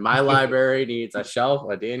was like, my library needs a shelf,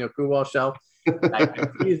 a Daniel Kubal shelf. I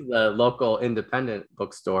tease the local independent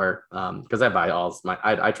bookstore, because I buy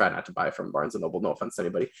I try not to buy from Barnes and Noble. No offense to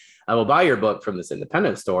anybody. I will buy your book from this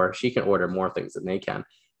independent store. She can order more things than they can.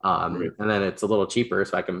 And then it's a little cheaper,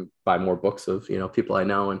 so I can buy more books of people I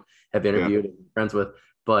know and have interviewed and friends with.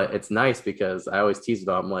 But it's nice because I always tease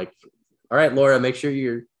about. I'm like, all right, Laura, make sure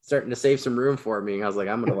you're starting to save some room for me. I was like,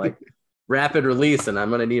 I'm gonna like rapid release, and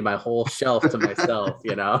I'm gonna need my whole shelf to myself.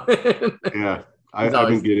 Yeah, I've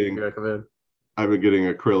been getting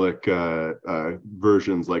acrylic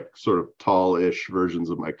versions, like sort of tall-ish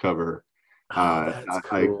versions of my cover. That's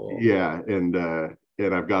cool. And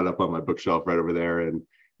I've got it up on my bookshelf right over there, and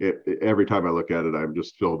every time I look at it, I'm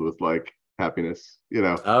just filled with like happiness,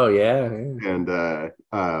 Oh yeah. And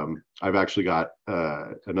I've actually got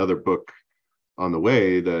another book on the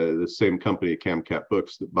way. The same company, Camcat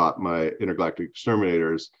Books, that bought my Intergalactic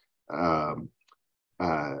Exterminators. I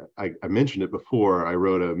mentioned it before. I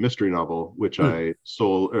wrote a mystery novel, which I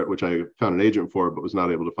sold, which I found an agent for, but was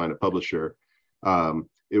not able to find a publisher.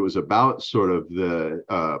 It was about sort of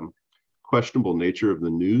the questionable nature of the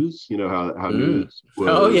news. How news was.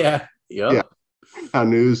 Oh yeah. Yep. Yeah. How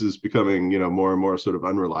news is becoming, more and more sort of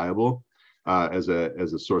unreliable as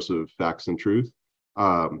a source of facts and truth.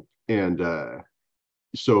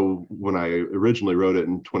 So when I originally wrote it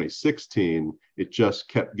in 2016, it just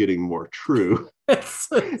kept getting more true. and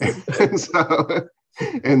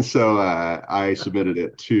so I submitted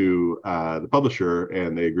it to the publisher,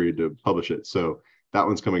 and they agreed to publish it. So that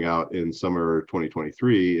one's coming out in summer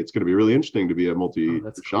 2023. It's going to be really interesting to be a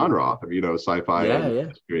multi-genre author, sci-fi and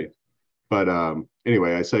history. But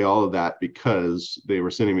anyway, I say all of that because they were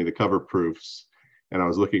sending me the cover proofs, and I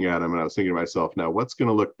was looking at them, and I was thinking to myself, now what's going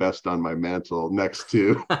to look best on my mantle next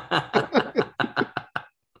to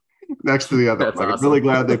next to the other. That's Like, I'm really awesome.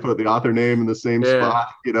 glad they put the author name in the same Yeah. spot.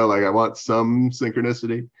 Like I want some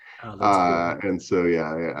synchronicity. Oh, that's cool. And so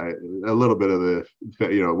yeah, a little bit of the,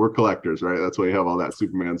 we're collectors, right? That's why you have all that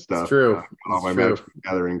Superman It's stuff, true. all It's my true. Magic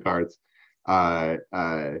Gathering cards. Uh,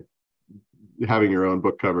 uh, Having your own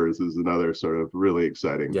book covers is another sort of really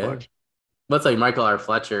exciting Yeah. collection. But like Michael R.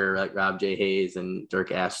 Fletcher, like Rob J. Hayes and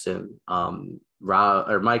Dirk Ashton, Rob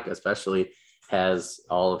or Mike especially has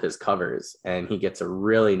all of his covers, and he gets a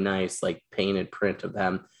really nice like painted print of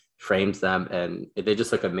them, frames them, and they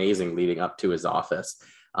just look amazing leading up to his office.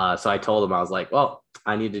 So I told him, I was like, well,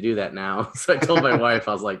 I need to do that now. So I told my wife,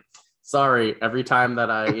 I was like, sorry, every time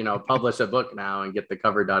that I, publish a book now and get the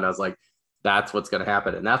cover done, I was like, that's what's going to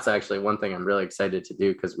happen. And that's actually one thing I'm really excited to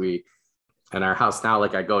do, because we, in our house now,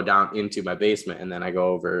 like I go down into my basement and then I go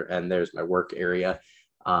over and there's my work area.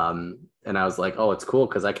 And I was like, oh, it's cool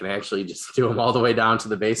because I can actually just do them all the way down to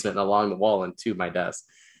the basement and along the wall and to my desk.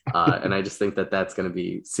 And I just think that that's going to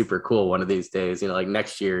be super cool one of these days, like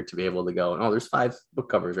next year, to be able to go, oh, there's 5 book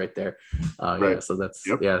covers right there. Right. Yeah, so that's,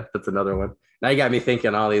 Yep. yeah, that's another one. Now you got me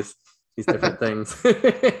thinking all these different things.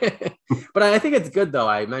 But I think it's good though.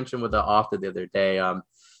 I mentioned with the author the other day, I'm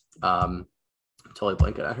totally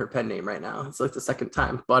blanking on her pen name right now. It's like the second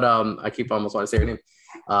time, but I keep almost want to say her name.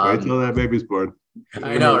 Wait till that baby's born.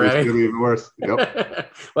 I know, It's right? gonna be even worse. Yep.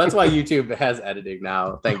 Well, that's why YouTube has editing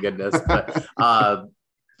now, thank goodness. But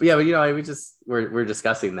yeah, but we're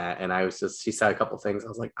discussing that, and she said a couple things. I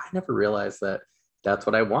was like, I never realized that that's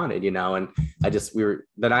what I wanted,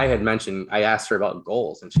 and I had mentioned, I asked her about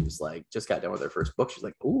goals, and she was like, just got done with her first book. She's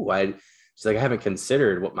like, she's like, I haven't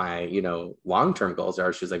considered what my, long-term goals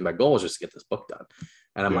are. She's like, my goal is just to get this book done.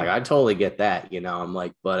 And I'm like, I totally get that, I'm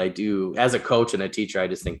like, but I do, as a coach and a teacher, I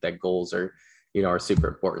just think that goals are super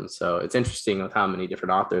important. So it's interesting with how many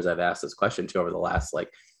different authors I've asked this question to over the last,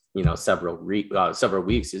 several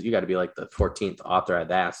weeks. Is you got to be like the 14th author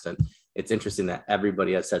I've asked. And it's interesting that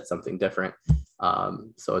everybody has said something different.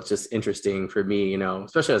 So it's just interesting for me,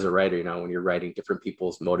 especially as a writer, when you're writing different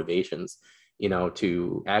people's motivations,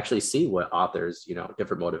 to actually see what authors,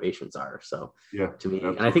 different motivations are. So Yeah, to me,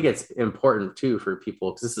 absolutely. and I think it's important too for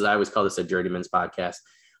people, because I always call this a journeyman's podcast.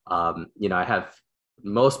 I have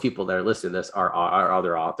most people that are listening to this are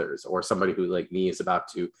other authors, or somebody who, like me, is about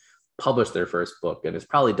to publish their first book and is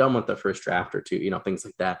probably done with the first draft or two, things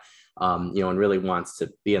like that, and really wants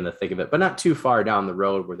to be in the thick of it, but not too far down the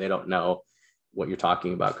road where they don't know what you're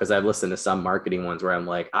talking about. Because I've listened to some marketing ones where I'm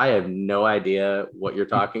like, I have no idea what you're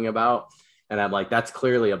talking about. And I'm like, that's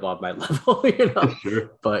clearly above my level,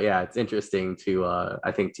 Sure. But yeah, it's interesting to,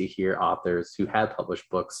 I think, to hear authors who have published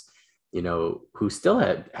books, who still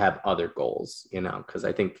have other goals, because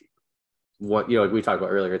I think what, like we talked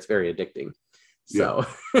about earlier, it's very addicting. Yeah. So,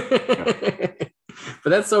 Yeah. but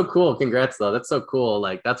that's so cool. Congrats though. That's so cool.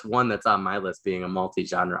 Like that's one that's on my list, being a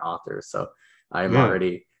multi-genre author. So I'm Yeah.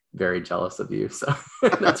 already very jealous of you. So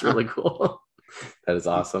that's really cool. That is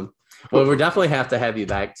awesome. Well, we definitely have to have you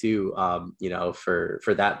back too,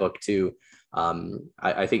 for that book too.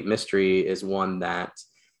 I think mystery is one that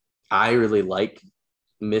I really like,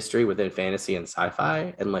 mystery within fantasy and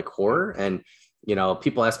sci-fi and like horror. And,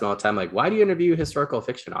 people ask me all the time, like, why do you interview historical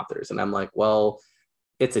fiction authors? And I'm like, well,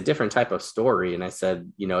 it's a different type of story. And I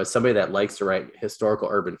said, as somebody that likes to write historical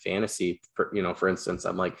urban fantasy, for instance,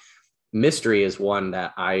 I'm like, mystery is one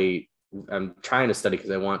that I'm trying to study, because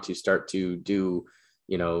I want to start to do,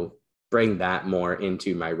 bring that more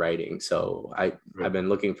into my writing. So I've been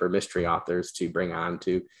looking for mystery authors to bring on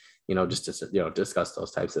to, just to, discuss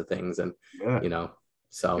those types of things. And, Yeah.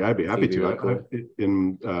 So Yeah, I'd be happy to. really cool.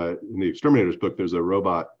 In the Exterminator's book, there's a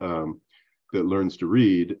robot that learns to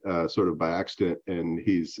read sort of by accident, and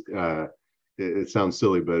he's it sounds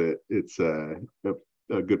silly, but it's a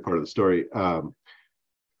good part of the story.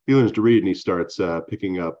 He learns to read, and he starts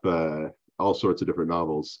picking up all sorts of different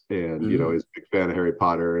novels, and he's a big fan of Harry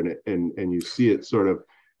Potter, and you see it sort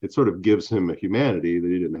of gives him a humanity that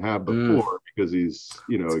he didn't have before, because he's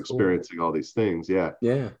That's experiencing all these things. Yeah.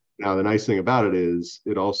 Now, the nice thing about it is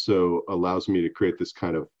it also allows me to create this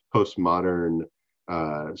kind of postmodern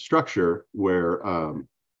structure where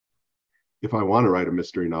if I want to write a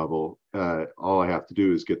mystery novel, all I have to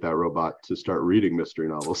do is get that robot to start reading mystery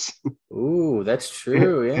novels. Ooh, that's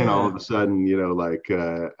true. Yeah. And all of a sudden,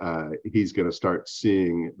 he's going to start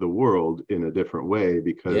seeing the world in a different way,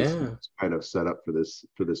 because it's kind of set up for this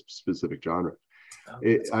specific genre. Oh,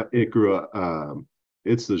 It grew up.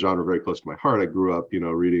 it's the genre very close to my heart. I grew up,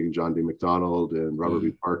 reading John D. MacDonald and Robert B.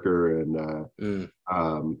 Mm, Parker and mm.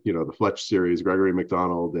 the Fletch series, Gregory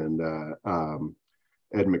MacDonald and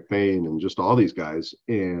Ed McBain, and just all these guys.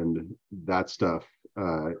 And that stuff,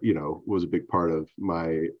 was a big part of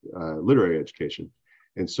my literary education.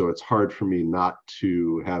 And so it's hard for me not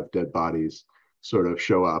to have dead bodies sort of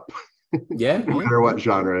show up, Yeah, no yeah, matter yeah, what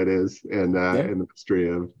genre it is, yeah, and the mystery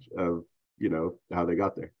of how they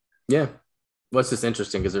got there. yeah. What's just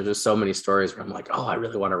interesting because there's just so many stories where I'm like, oh, I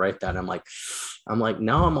really want to write that. And I'm like,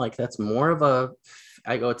 no, I'm like, that's more of a,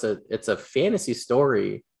 I go, it's a fantasy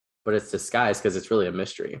story, but it's disguised because it's really a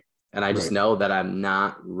mystery. And I just Right, know that I'm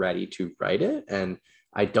not ready to write it. And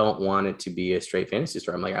I don't want it to be a straight fantasy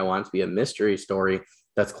story. I'm like, I want it to be a mystery story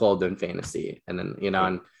that's clothed in fantasy. And then, right.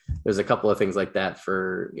 and there's a couple of things like that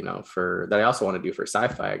for that I also want to do for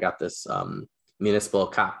sci-fi. I got this municipal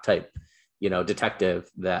cop type, detective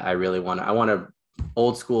that I really I want to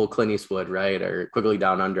old school Clint Eastwood, right? Or Quigley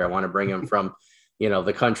Down Under. I want to bring him from,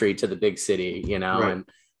 the country to the big city, Right.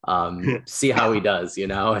 and see how he does,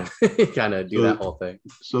 and kind of do that So, whole thing.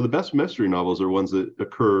 so the best mystery novels are ones that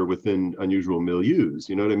occur within unusual milieus.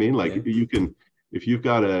 You know what I mean? Like Yeah. you can, if you've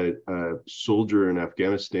got a soldier in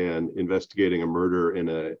Afghanistan investigating a murder in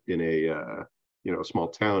a small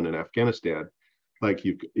town in Afghanistan, like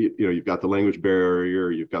you've got the language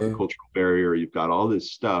barrier, you've got the Yeah. cultural barrier, you've got all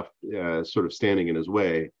this stuff sort of standing in his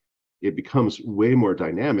way. It becomes way more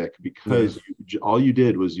dynamic Yeah. because all you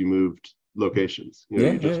did was you moved locations. Yeah. You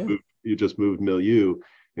Yeah. just Yeah. moved milieu,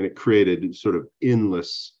 and it created sort of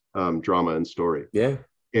endless drama and story. Yeah.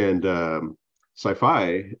 And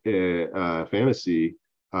sci-fi, fantasy,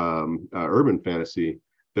 urban fantasy,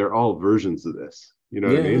 they're all versions of this. You know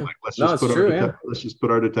what I Yeah. mean? Yeah. Like No, it's true. Yeah. let's just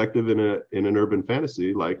put our detective in an urban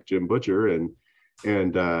fantasy like Jim Butcher, and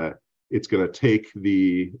it's going to take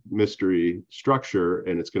the mystery structure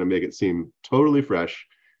and it's going to make it seem totally fresh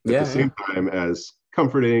at the Yeah. Yeah. same time as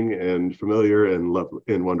comforting and familiar and lovely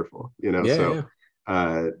and wonderful. Yeah. So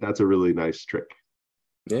Yeah. that's a really nice trick.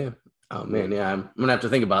 Yeah. Oh Yeah. man, yeah. I'm gonna have to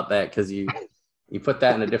think about that because you put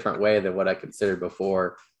that in a different way than what I considered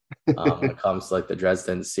before. When it comes to like the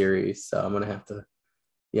Dresden series. So I'm gonna have to,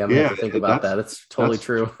 yeah, I'm gonna have Yeah, to think about that. That's totally that's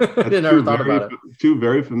true. I that's never thought about it. two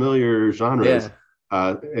very familiar genres,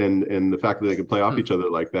 Yeah. and the fact that they can play off Hmm. each other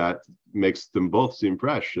like that makes them both seem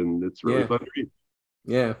fresh, and it's really Yeah. fun to read.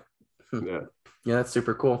 Yeah. Hmm. Yeah, Yeah, that's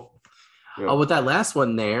super cool. yeah, Oh, with that last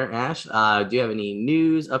one there, Ash, do you have any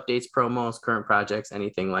news, updates, promos, current projects,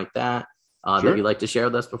 anything like that that sure, you'd like to share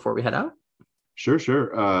with us before we head out? sure.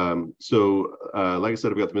 So, like I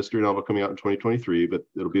said, I've got the mystery novel coming out in 2023, but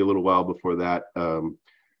it'll be a little while before that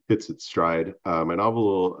hits its stride. My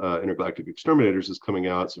novel, Intergalactic Exterminators, is coming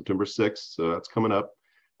out September 6th, so that's coming up.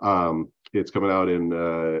 It's coming out in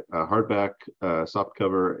hardback,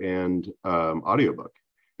 softcover, and audiobook.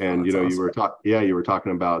 Oh, And that's awesome. you were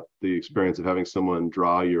talking about the experience of having someone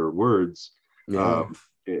draw your words, Yeah, um,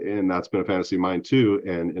 and that's been a fantasy of mine too.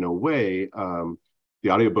 And in a way, the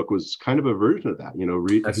audiobook was kind of a version of that.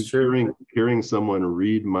 that's true. Hearing someone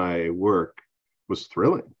read my work was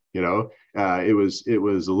thrilling. It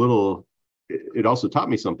was a little. It also taught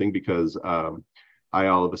me something because I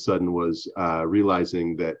all of a sudden was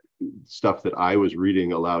realizing that stuff that I was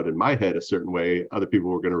reading aloud in my head a certain way, other people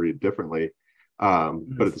were going to read differently.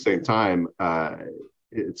 But at the same time,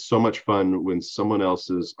 it's so much fun when someone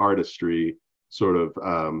else's artistry sort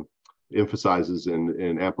of emphasizes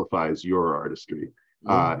and amplifies your artistry.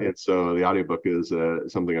 Yeah. And so the audiobook is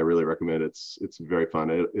something I really recommend. It's very fun.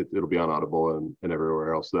 It'll be on Audible and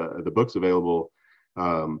everywhere else. The book's available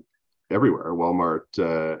everywhere: Walmart,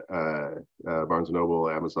 Barnes and Noble,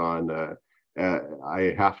 Amazon. I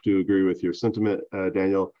have to agree with your sentiment,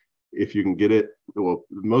 Daniel. If you can get it, well,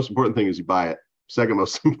 the most important thing is you buy it. Second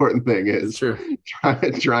most important thing It's is true.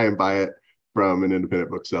 try and buy it from an independent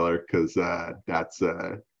bookseller, because that's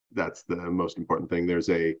the most important thing. There's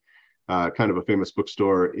a kind of a famous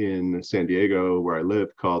bookstore in San Diego where I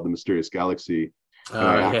live called the Mysterious Galaxy,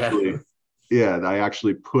 and Yeah. I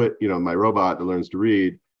actually put my robot that learns to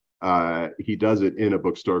read. He does it in a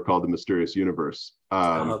bookstore called the Mysterious Universe,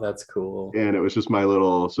 Oh, that's cool. and it was just my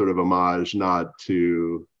little sort of homage nod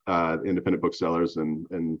to independent booksellers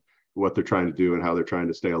and what they're trying to do and how they're trying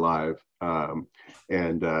to stay alive.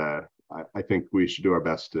 And I think we should do our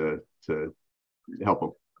best to help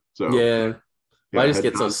them. So Yeah. Well, I yeah, just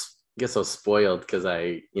head get down. so spoiled because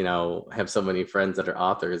I, have so many friends that are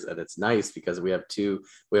authors, and it's nice because we have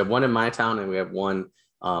one in my town and we have one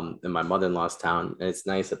in my mother-in-law's town. And it's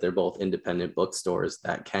nice that they're both independent bookstores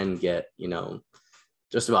that can get,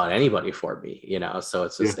 just about anybody for me, so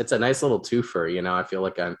it's Yeah, just, it's a nice little twofer. I feel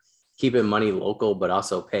like I'm keeping money local, but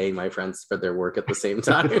also paying my friends for their work at the same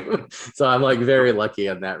time. So I'm like very lucky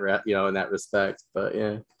in that, in that respect. But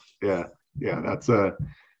yeah. Yeah.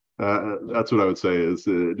 That's what I would say is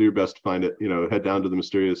do your best to find it. Head down to the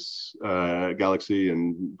Mysterious Galaxy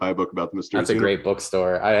and buy a book about the Mysterious That's a Universe. great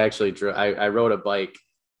bookstore. I actually I rode a bike,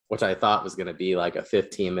 which I thought was going to be like a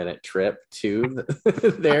 15-minute trip to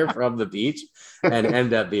there from the beach, and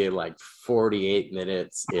ended up being like 48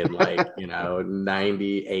 minutes in like,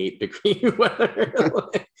 98-degree weather,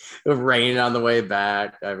 like, rain on the way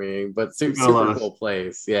back. I mean, but super cool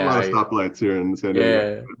place. Yeah. A lot of stoplights here in San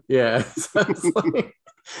Diego. Yeah. So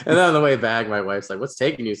and then on the way back, my wife's like, "What's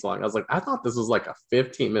taking you so long?" I was like, "I thought this was like a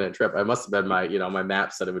 15-minute trip. I must have been my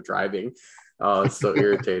map said it was driving." Oh, I was so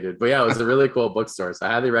irritated. But yeah, it was a really cool bookstore. So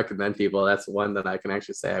I highly recommend people. That's one that I can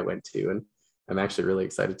actually say I went to, and I'm actually really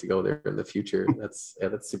excited to go there in the future. That's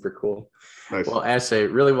super cool. Nice. Well, Ashley,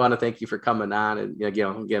 really want to thank you for coming on and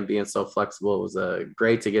again being so flexible. It was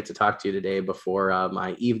great to get to talk to you today before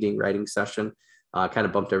my evening writing session. Kind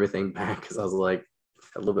of bumped everything back because I was like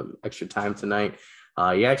a little bit extra time tonight.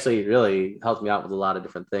 You actually really helped me out with a lot of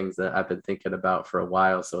different things that I've been thinking about for a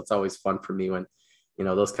while. So it's always fun for me when,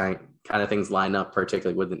 those kind of things line up,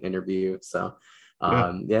 particularly with an interview. So,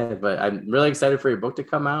 but I'm really excited for your book to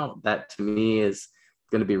come out. That to me is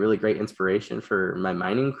going to be really great inspiration for my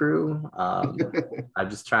mining crew. I'm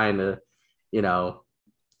just trying to,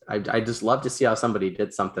 I just love to see how somebody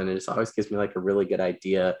did something. It just always gives me like a really good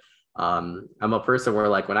idea. I'm a person where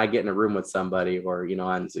like when I get in a room with somebody or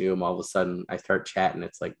on Zoom, all of a sudden I start chatting,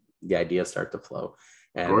 it's like the ideas start to flow.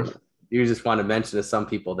 And you just want to mention to some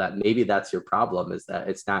people that maybe that's your problem, is that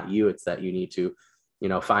it's not you, it's that you need to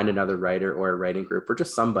find another writer or a writing group or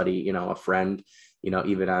just somebody, a friend,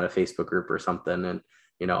 even on a Facebook group or something. And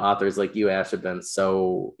authors like you, Ash, have been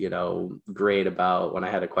so great about when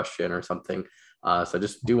I had a question or something. So I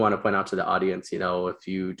just do want to point out to the audience, if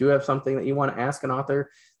you do have something that you want to ask an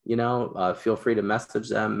author, feel free to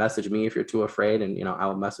message me if you're too afraid, and I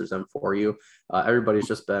will message them for you. Everybody's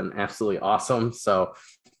just been absolutely awesome, so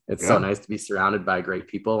it's so nice to be surrounded by great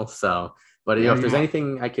people. So but if there's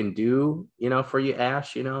anything I can do for you,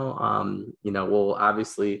 Ash, we'll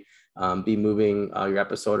obviously be moving your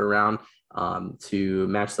episode around to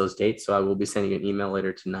match those dates, so I will be sending you an email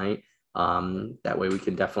later tonight. That way we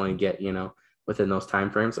can definitely get within those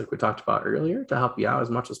timeframes like we talked about earlier to help you out as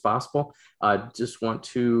much as possible. Just want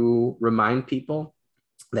to remind people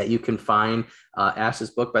that you can find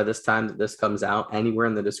Ash's book by this time that this comes out anywhere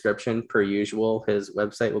in the description per usual. His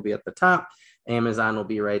website will be at the top. Amazon will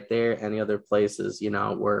be right there. Any other places,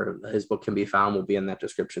 where his book can be found will be in that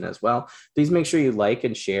description as well. Please make sure you like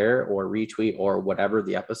and share or retweet or whatever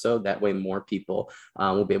the episode. That way more people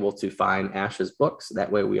will be able to find Ash's books.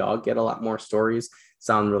 That way we all get a lot more stories.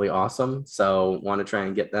 Sound really awesome. So want to try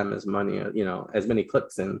and get them as many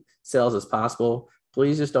clicks and sales as possible.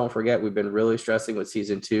 Please just don't forget, we've been really stressing with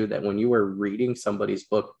season 2 that when you are reading somebody's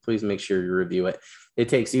book, please make sure you review it. It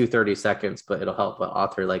takes you 30 seconds, but it'll help an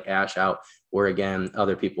author like Ash out, where again,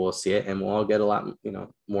 other people will see it and we'll all get a lot,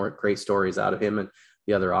 more great stories out of him and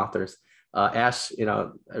the other authors. Ash, I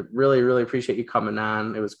really, really appreciate you coming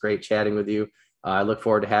on. It was great chatting with you. I look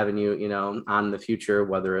forward to having you, on in the future,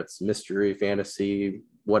 whether it's mystery, fantasy,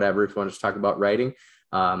 whatever, if you want to just talk about writing.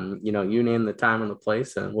 You name the time and the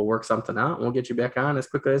place and we'll work something out and we'll get you back on as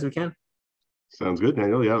quickly as we can. Sounds good,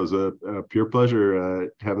 Daniel. Yeah, it was a pure pleasure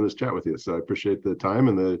having this chat with you. So I appreciate the time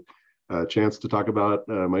and the chance to talk about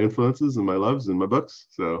my influences and my loves and my books.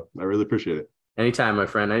 So I really appreciate it. Anytime, my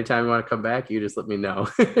friend. Anytime you want to come back, you just let me know.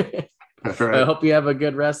 All right. I hope you have a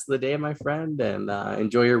good rest of the day, my friend, and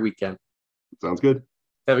enjoy your weekend. Sounds good.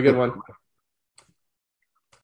 Have a good one.